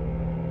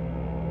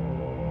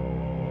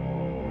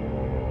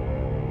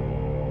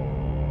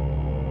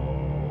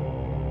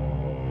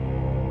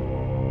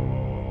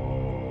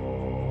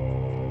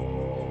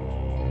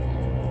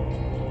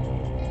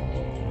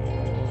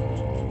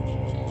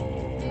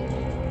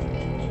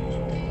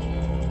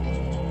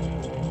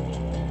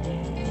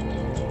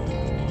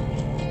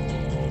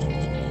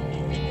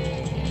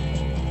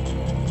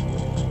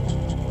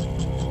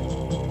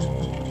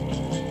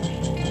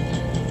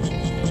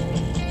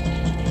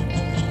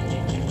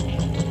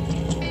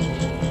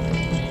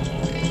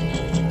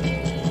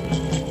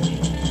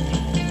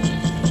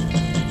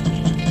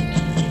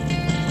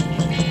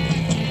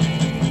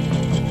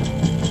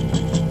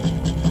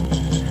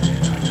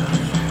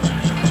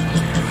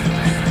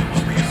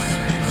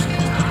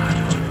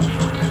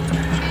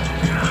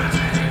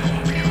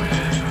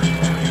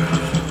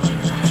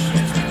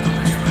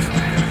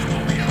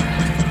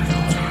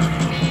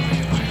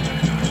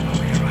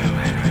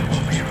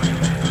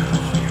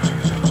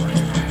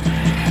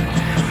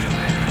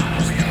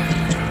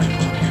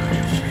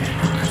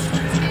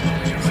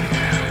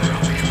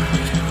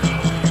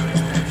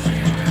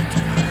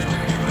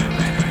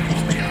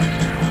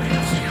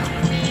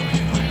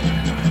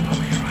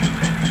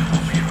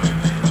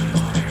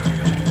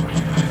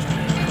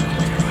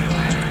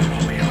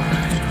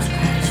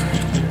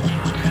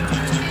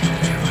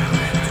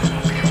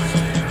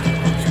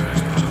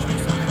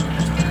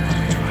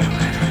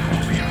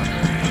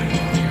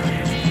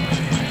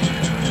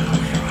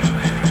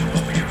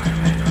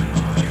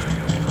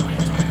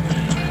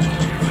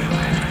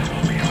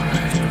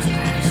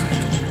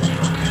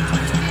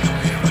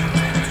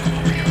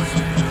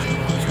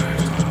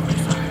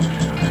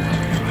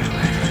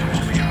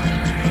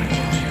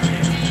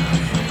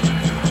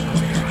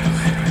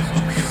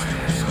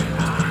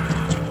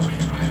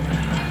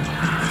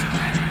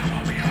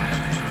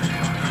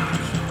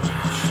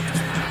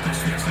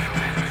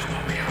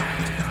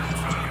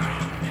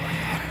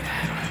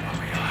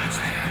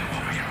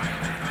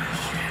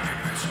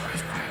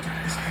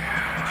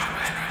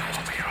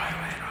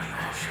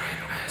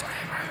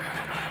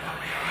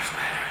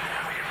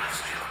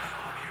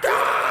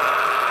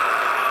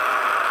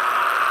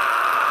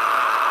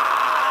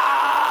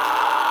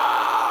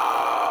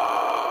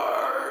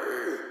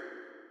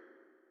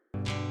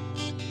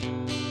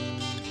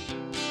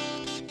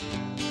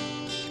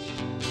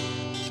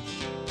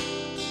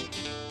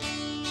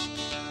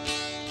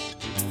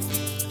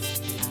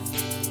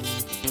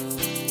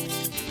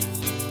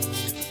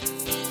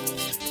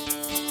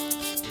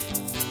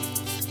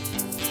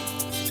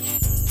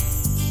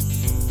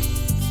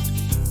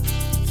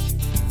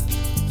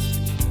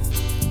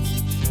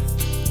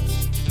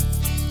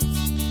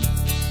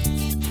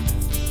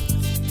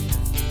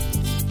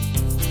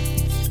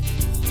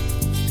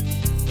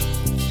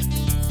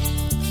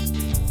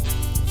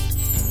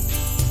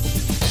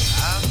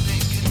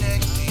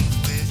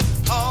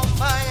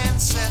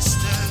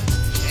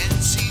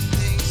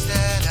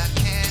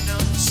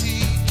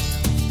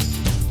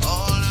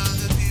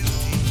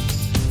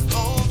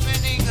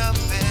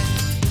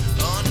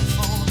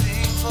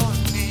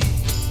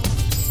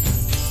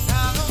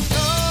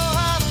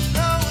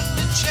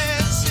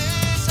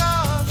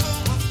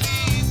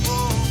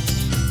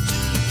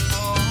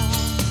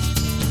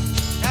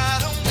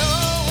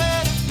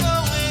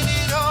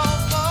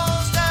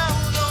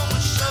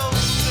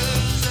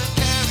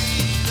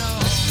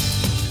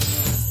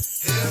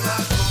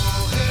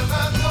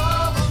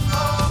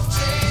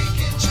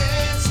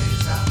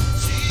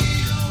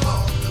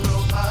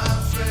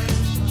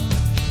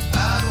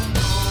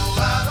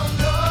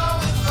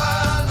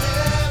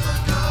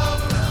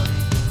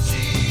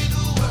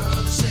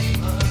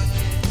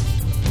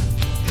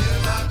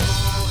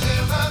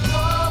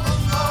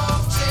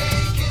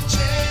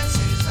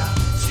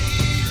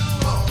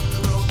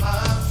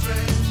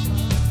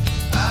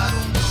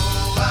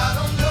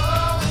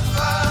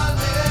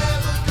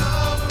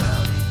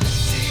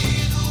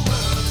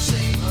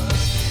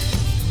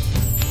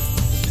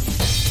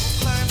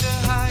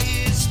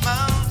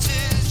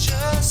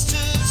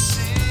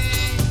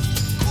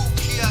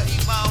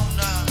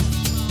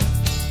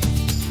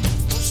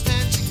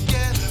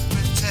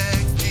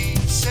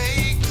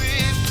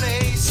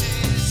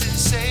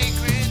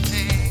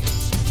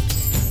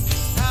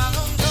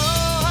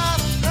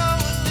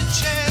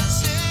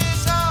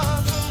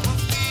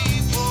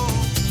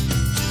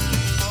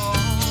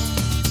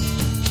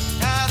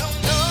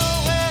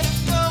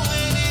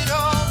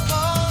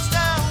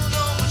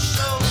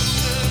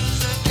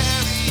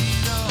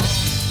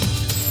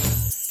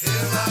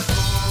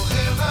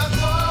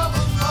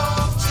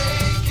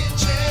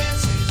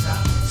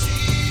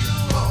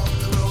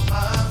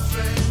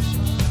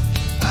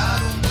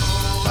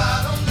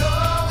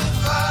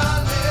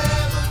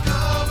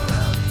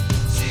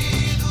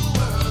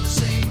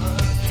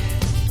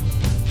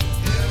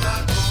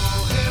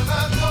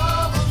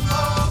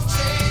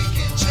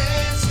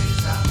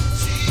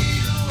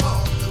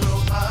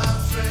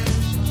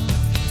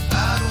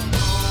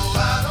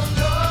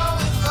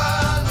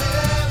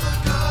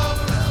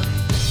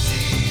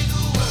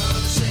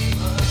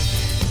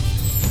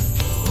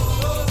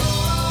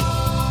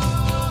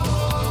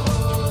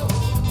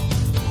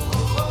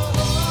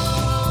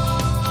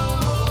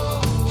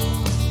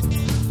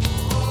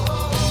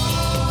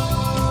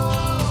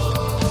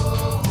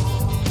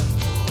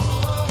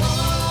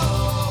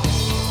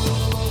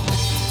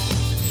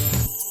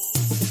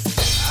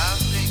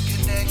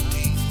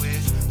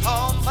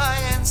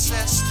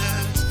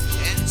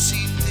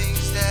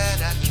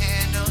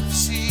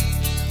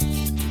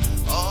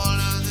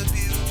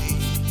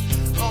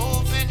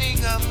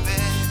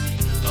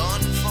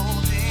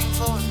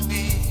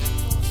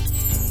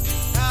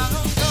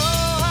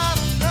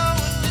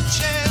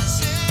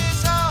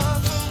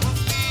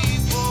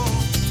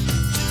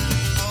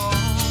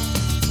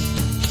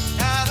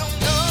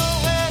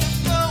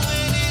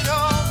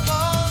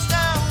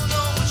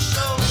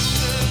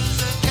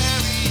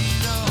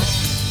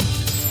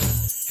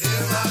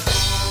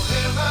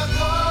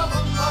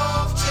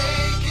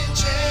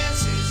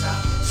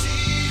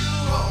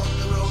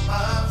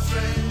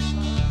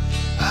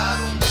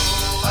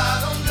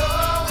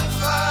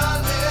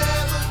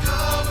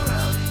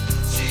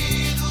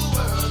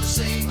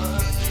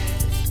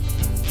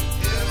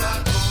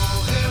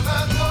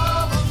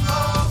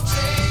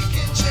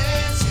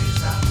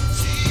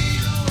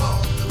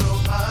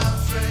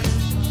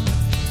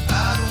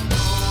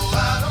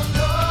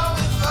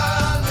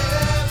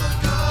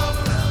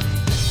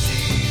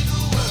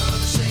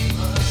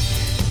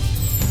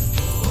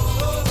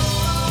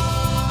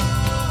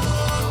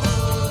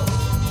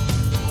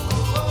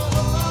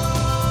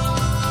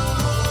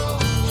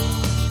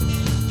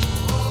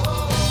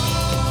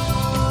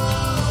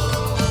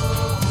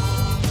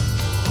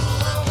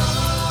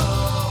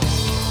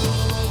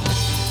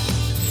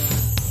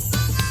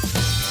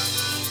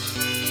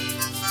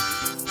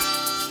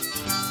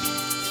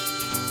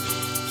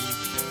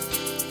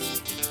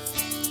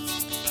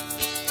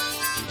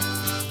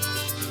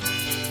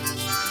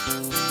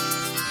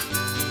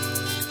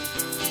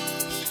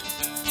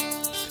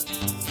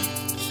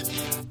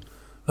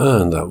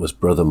 And that was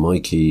Brother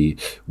Mikey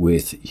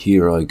with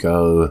Here I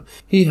Go.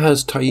 He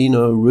has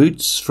Taino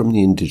roots from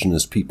the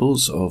indigenous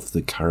peoples of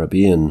the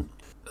Caribbean.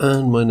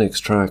 And my next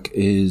track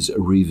is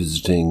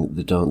revisiting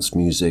the dance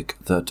music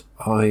that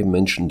I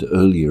mentioned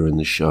earlier in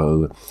the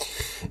show.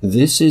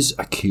 This is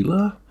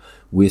Aquila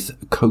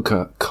with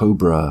Coca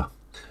Cobra.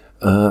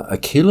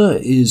 Aquila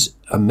is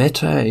a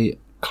Métis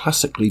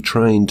classically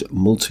trained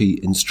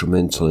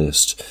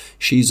multi-instrumentalist.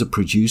 She's a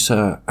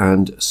producer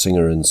and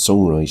singer and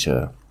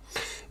songwriter.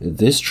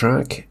 This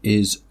track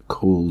is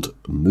called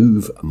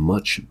Move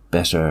Much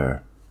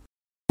Better.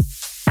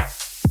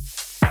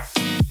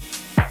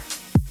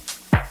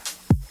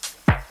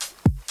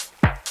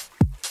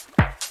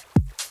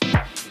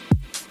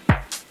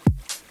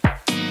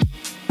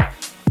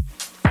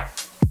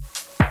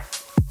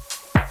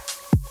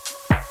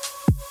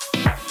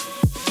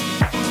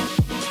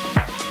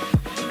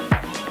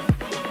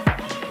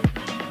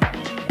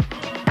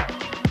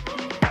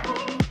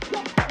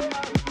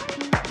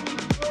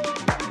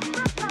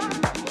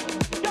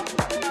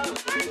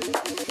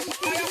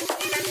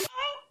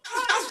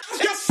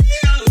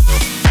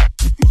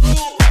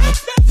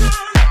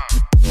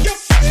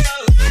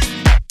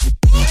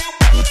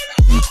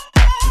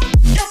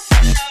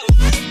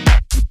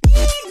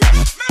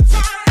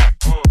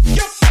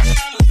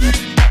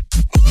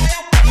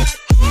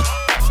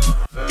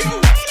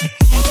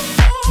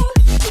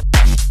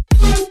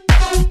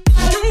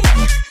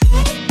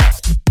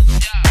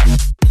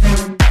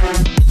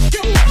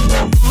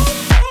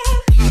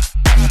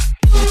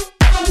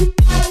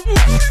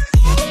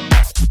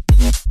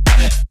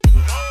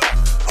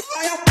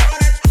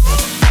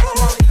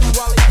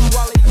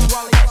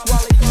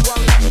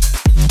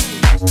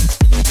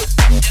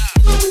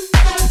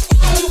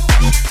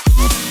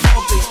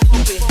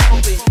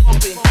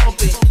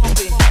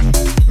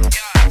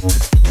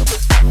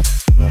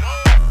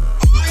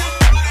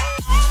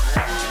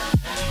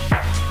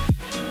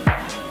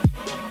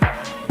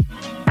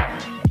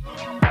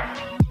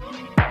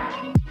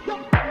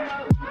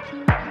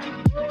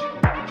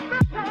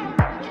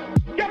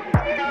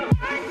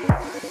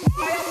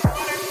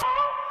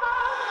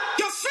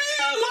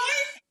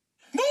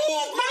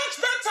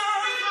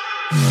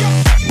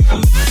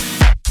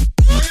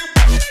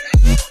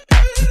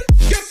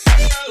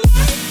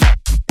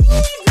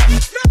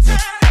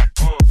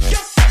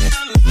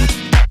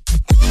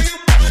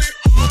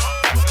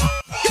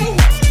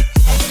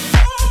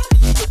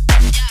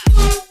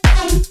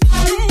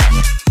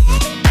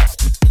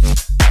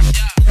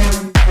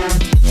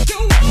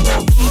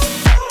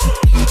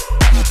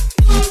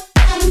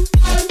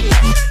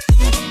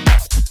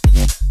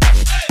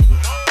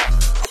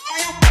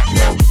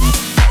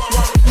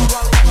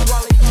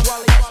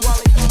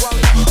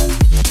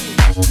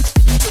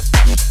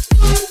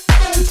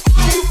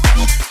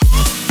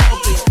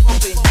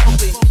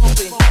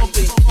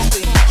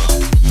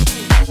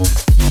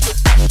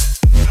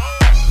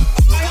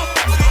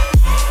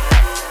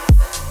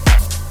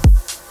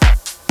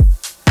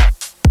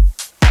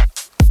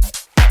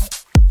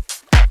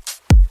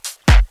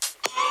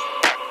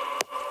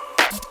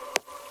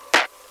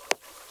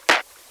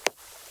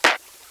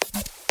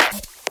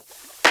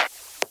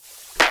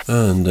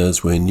 And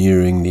as we're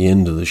nearing the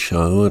end of the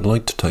show, I'd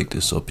like to take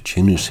this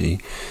opportunity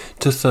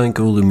to thank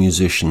all the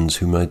musicians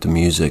who made the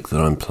music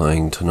that I'm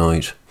playing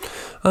tonight,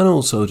 and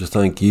also to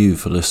thank you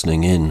for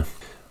listening in.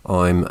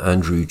 I'm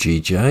Andrew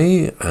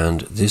GJ,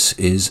 and this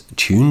is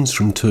Tunes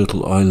from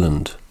Turtle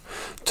Island.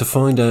 To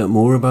find out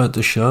more about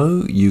the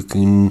show, you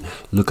can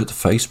look at the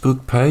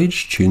Facebook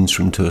page, Tunes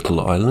from Turtle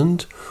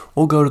Island,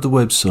 or go to the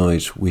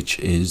website, which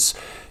is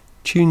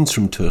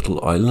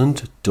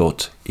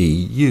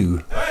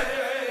tunesfromturtleisland.eu.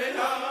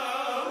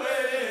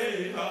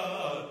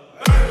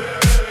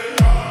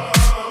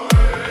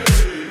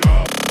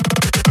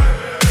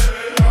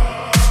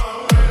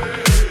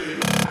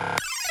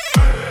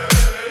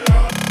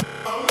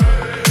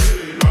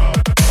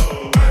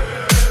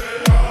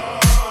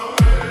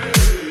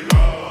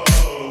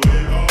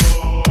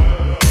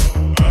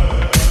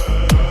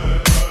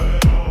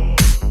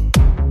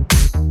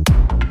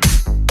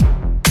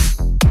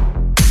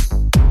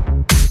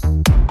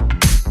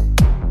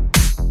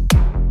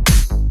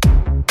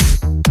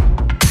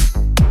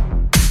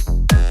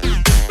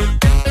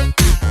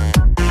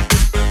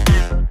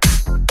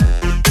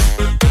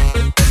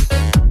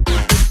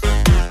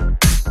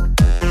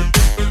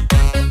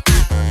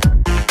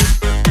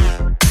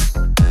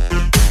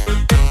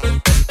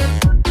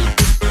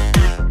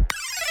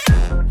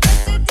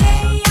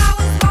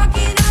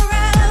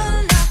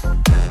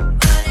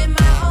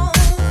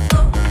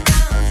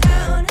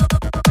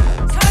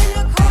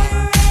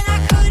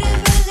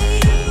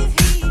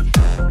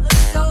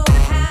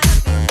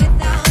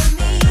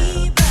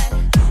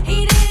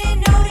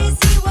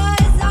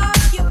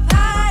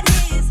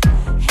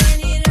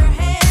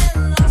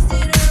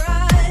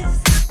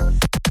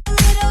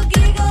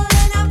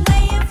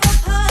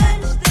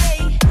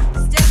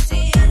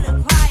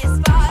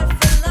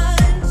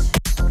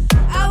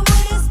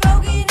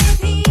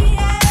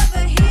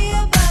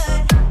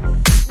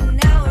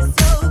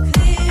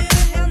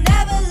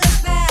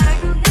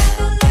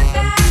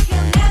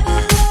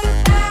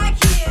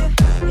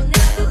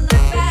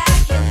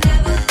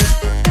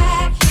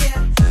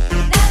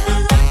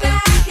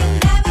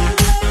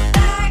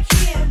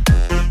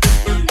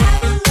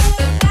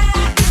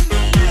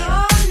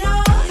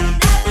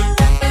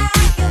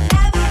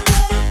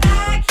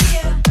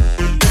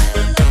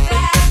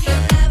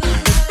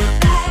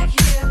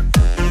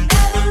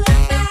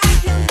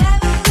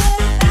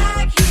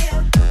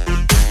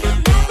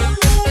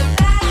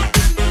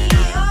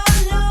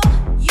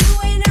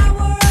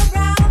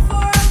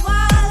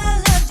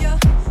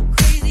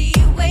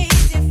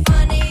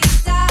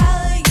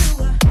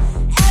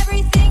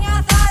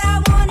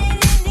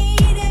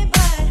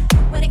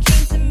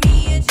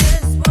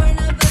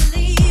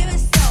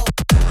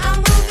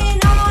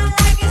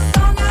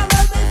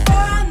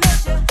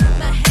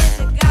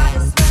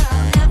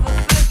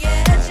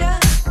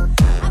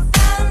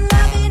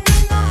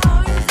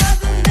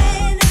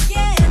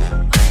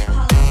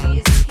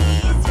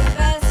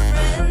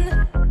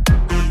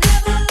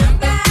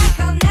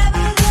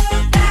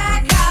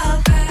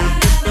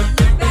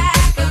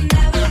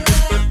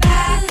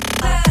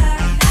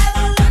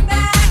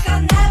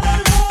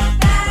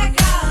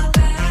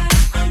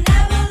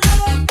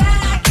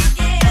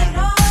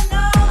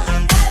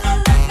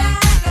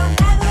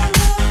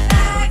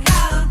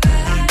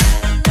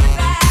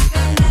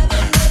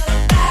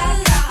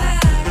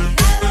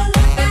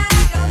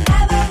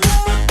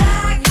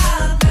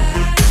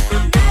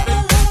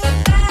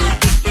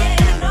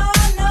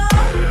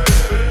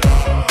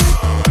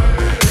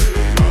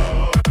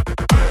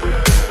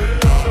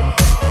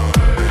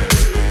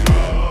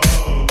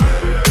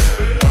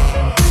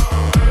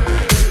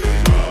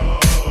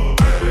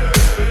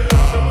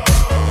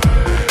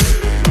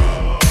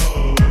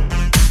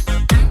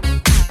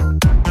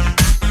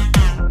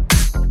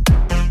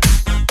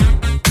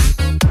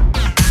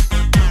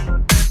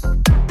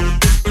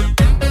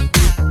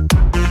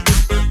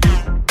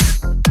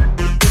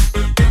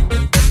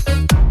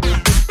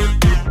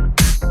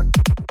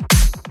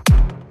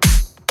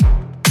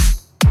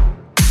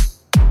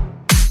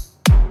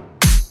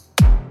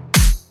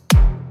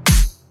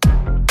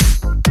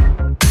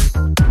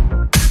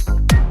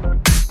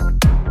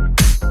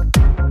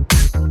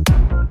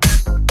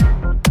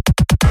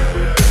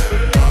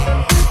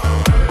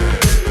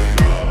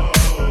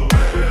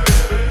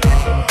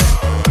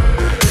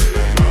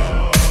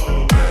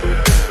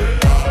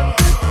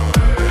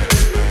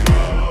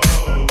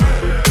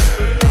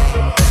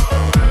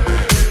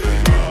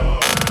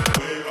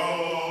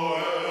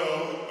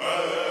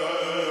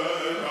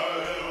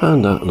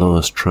 And that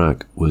last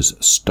track was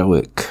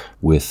Stoic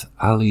with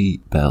Ali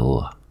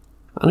Bell,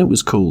 and it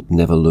was called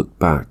Never Look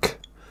Back.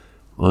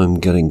 I'm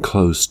getting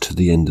close to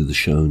the end of the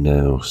show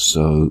now,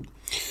 so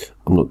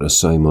I'm not going to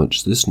say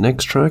much. This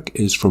next track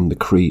is from the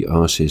Cree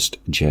artist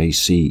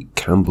J.C.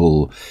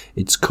 Campbell.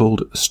 It's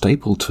called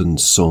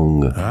Stapleton's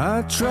Song.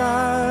 I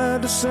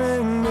tried to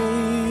sing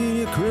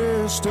me a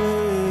Chris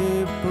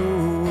Stapleton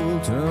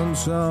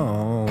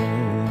song.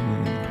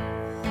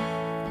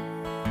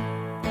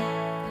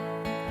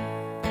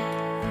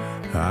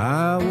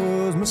 I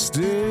was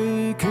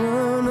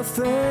mistaken to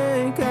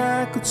think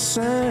I could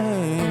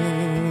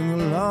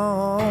sing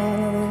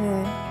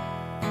along.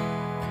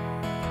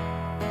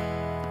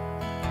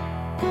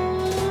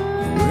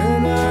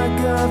 When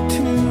I got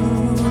to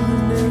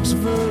the next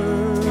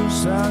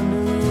verse, I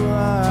knew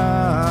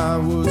I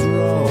was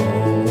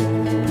wrong.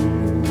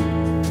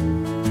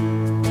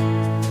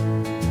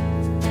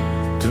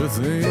 To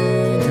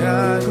think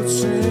I could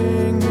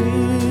sing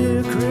me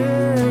a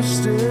Chris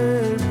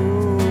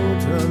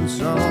Stapleton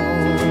song.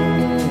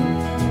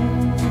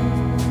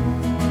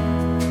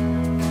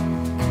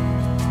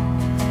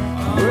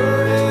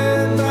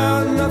 Worried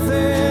about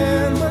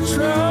nothing but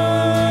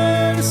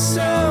trying to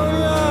sound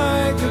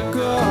like a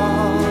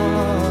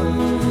god.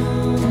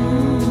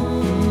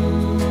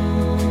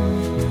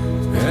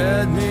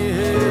 Had me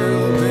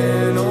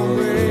hell-bent on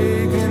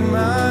breaking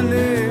my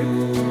neck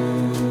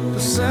to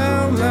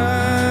sound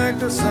like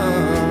the sun.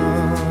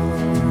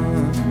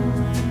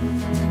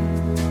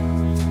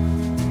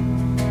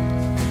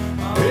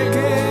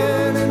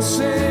 Picking and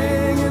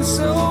singing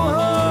so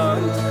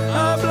hard,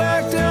 I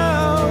blacked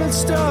out and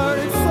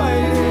started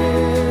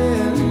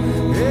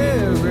fighting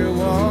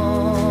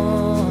everyone.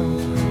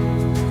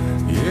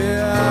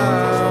 Yeah,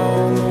 I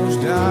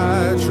almost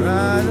died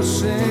trying to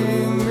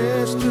sing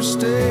Mr.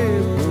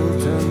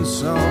 Stapleton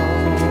songs.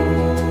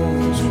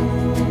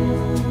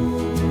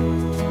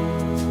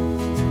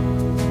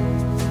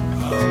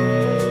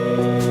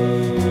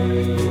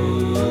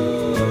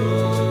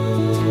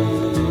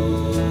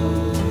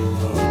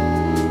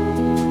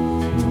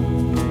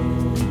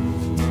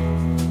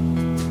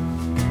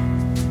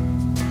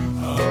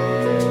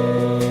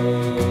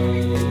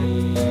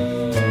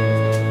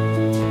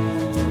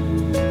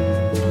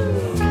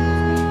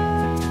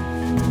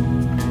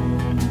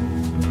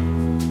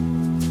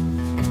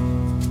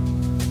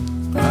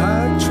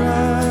 I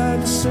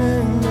tried to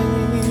sing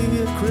me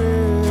a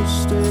Chris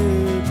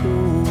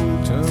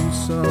Stapleton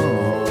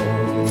song.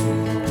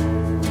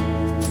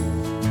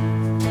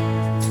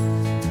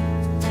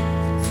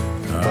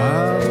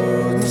 I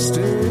was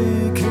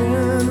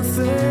mistaken to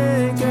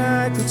think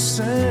I could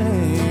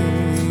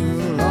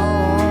sing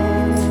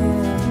along.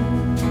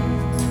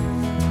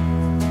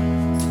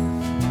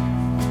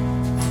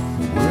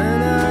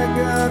 When I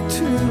got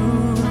to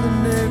the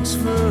next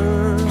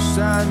verse,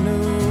 I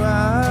knew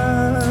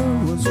I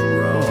was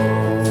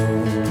wrong.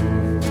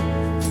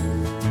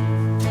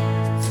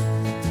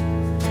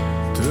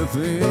 To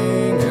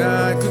think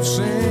I could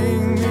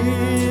sing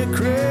me a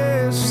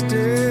Chris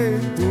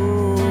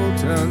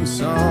Stapleton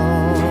song.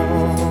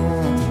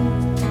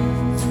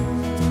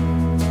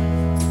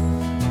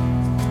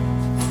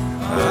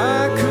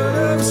 I could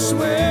have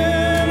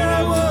sworn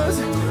I was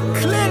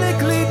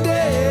clinically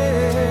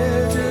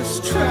dead,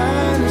 just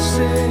trying to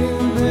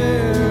sing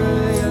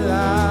barely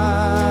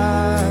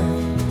alive.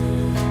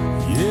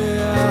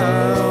 Yeah,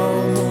 I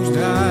almost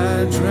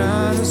died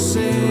trying to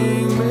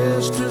sing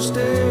Mr.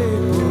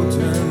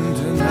 Stapleton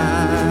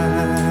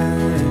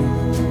tonight.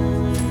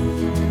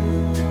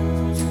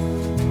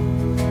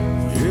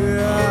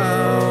 Yeah, I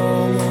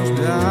almost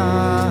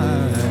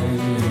died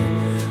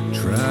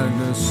trying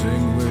to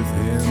sing with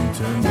him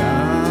tonight.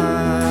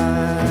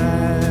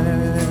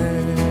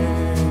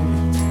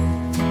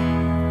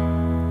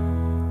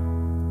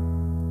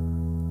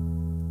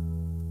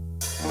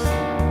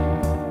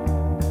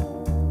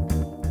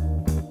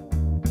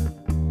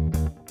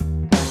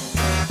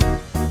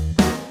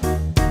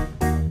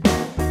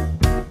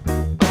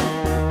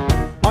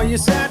 Are you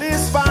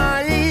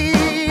satisfied?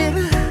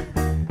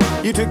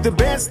 You took the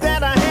best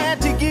that I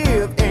had to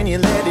give and you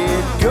let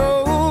it go.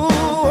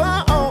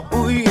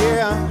 Oh,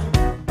 yeah.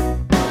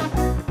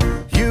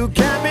 You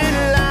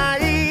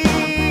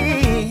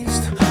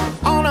capitalized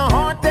on a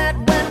heart that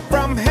went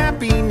from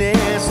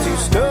happiness to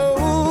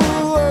stone.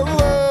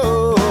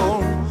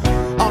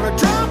 On a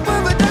drop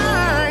of a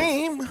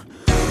dime,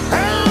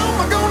 how am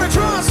I gonna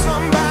trust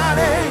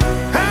somebody?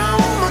 How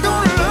am I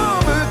gonna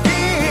love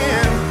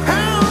again?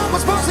 How am I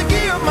supposed to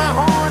give my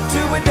heart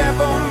to a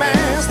devil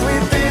masked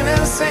with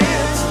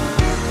innocence?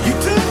 You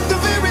took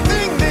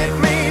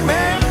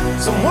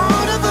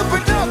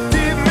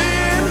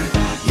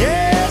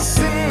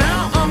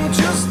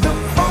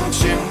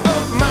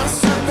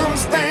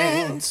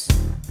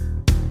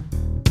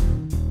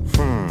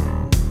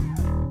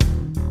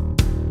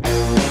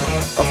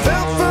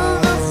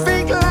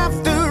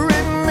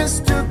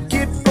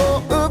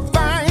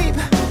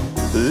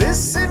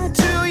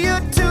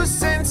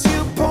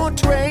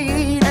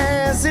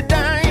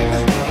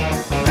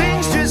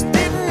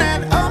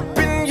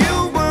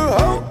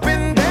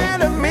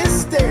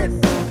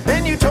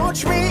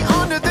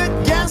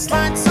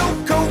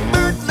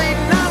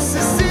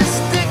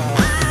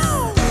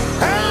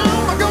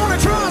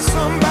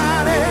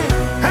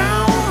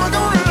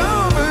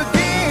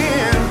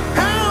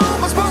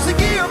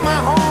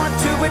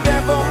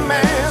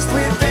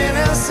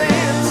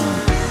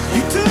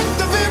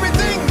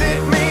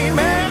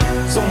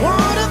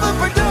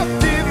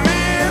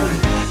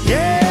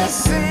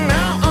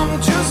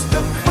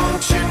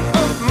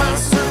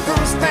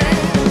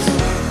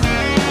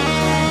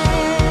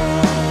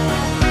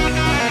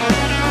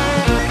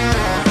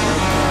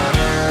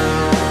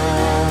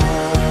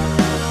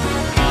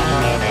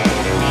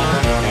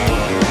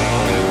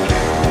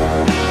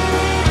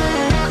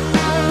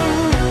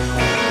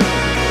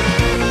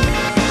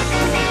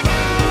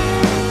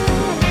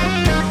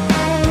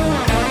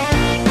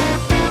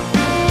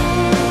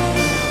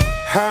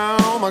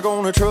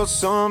gonna trust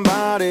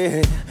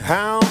somebody?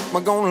 How am I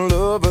gonna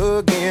love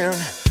again?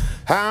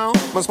 How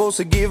am I supposed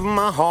to give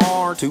my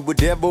heart to a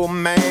devil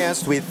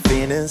masked with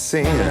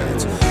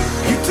innocence?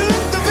 You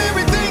took the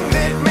very thing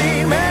that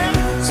made me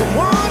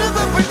somewhat of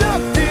a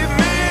productive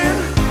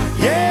man.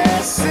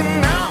 Yes,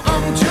 and now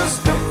I'm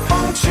just a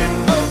function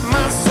of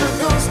my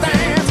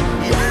circumstance.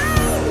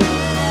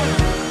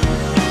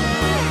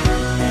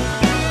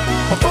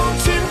 A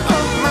function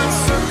of my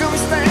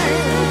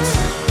circumstance.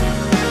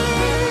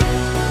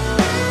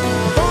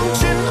 A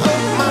function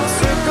of my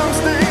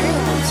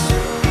circumstance.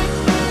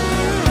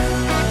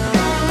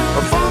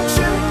 A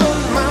function of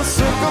my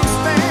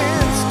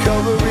circumstance.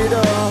 Cover it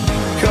up,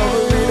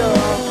 cover it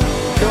up,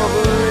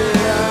 cover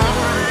it up.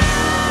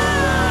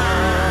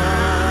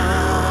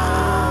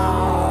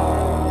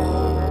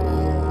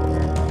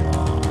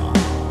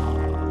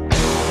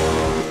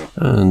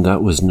 And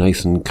that was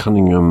Nathan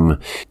Cunningham.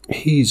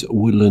 He's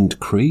Woodland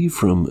Cree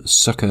from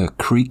Sucker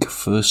Creek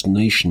First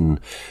Nation,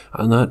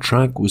 and that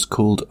track was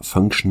called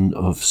Function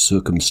of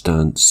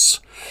Circumstance.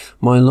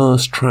 My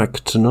last track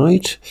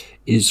tonight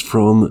is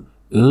from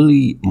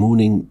Early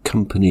Morning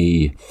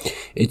Company.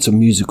 It's a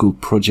musical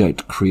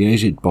project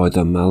created by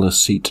the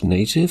Maliseet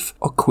native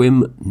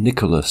Okwim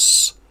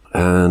Nicholas,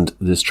 and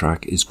this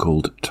track is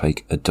called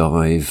Take a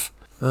Dive.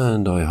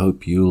 And I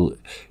hope you'll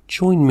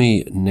join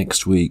me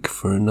next week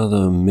for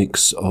another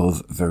mix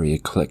of very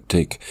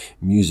eclectic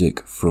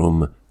music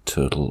from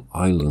Turtle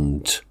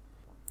Island.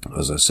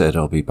 As I said,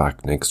 I'll be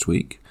back next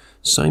week.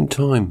 Same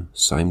time,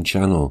 same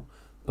channel.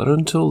 But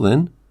until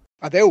then...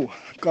 Adeu,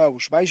 que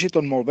us vagi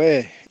tot molt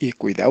bé i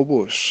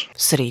cuideu-vos.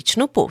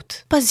 Srečno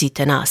pot.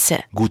 Pazite na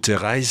se. Gute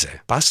Reise.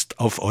 Passt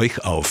auf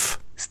euch auf.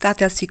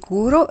 State al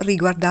sicuro,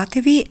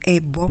 riguardatevi e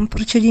buon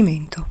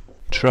procedimento.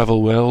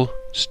 Travel well,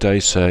 stay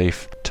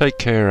safe, take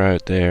care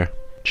out there.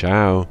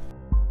 Ciao.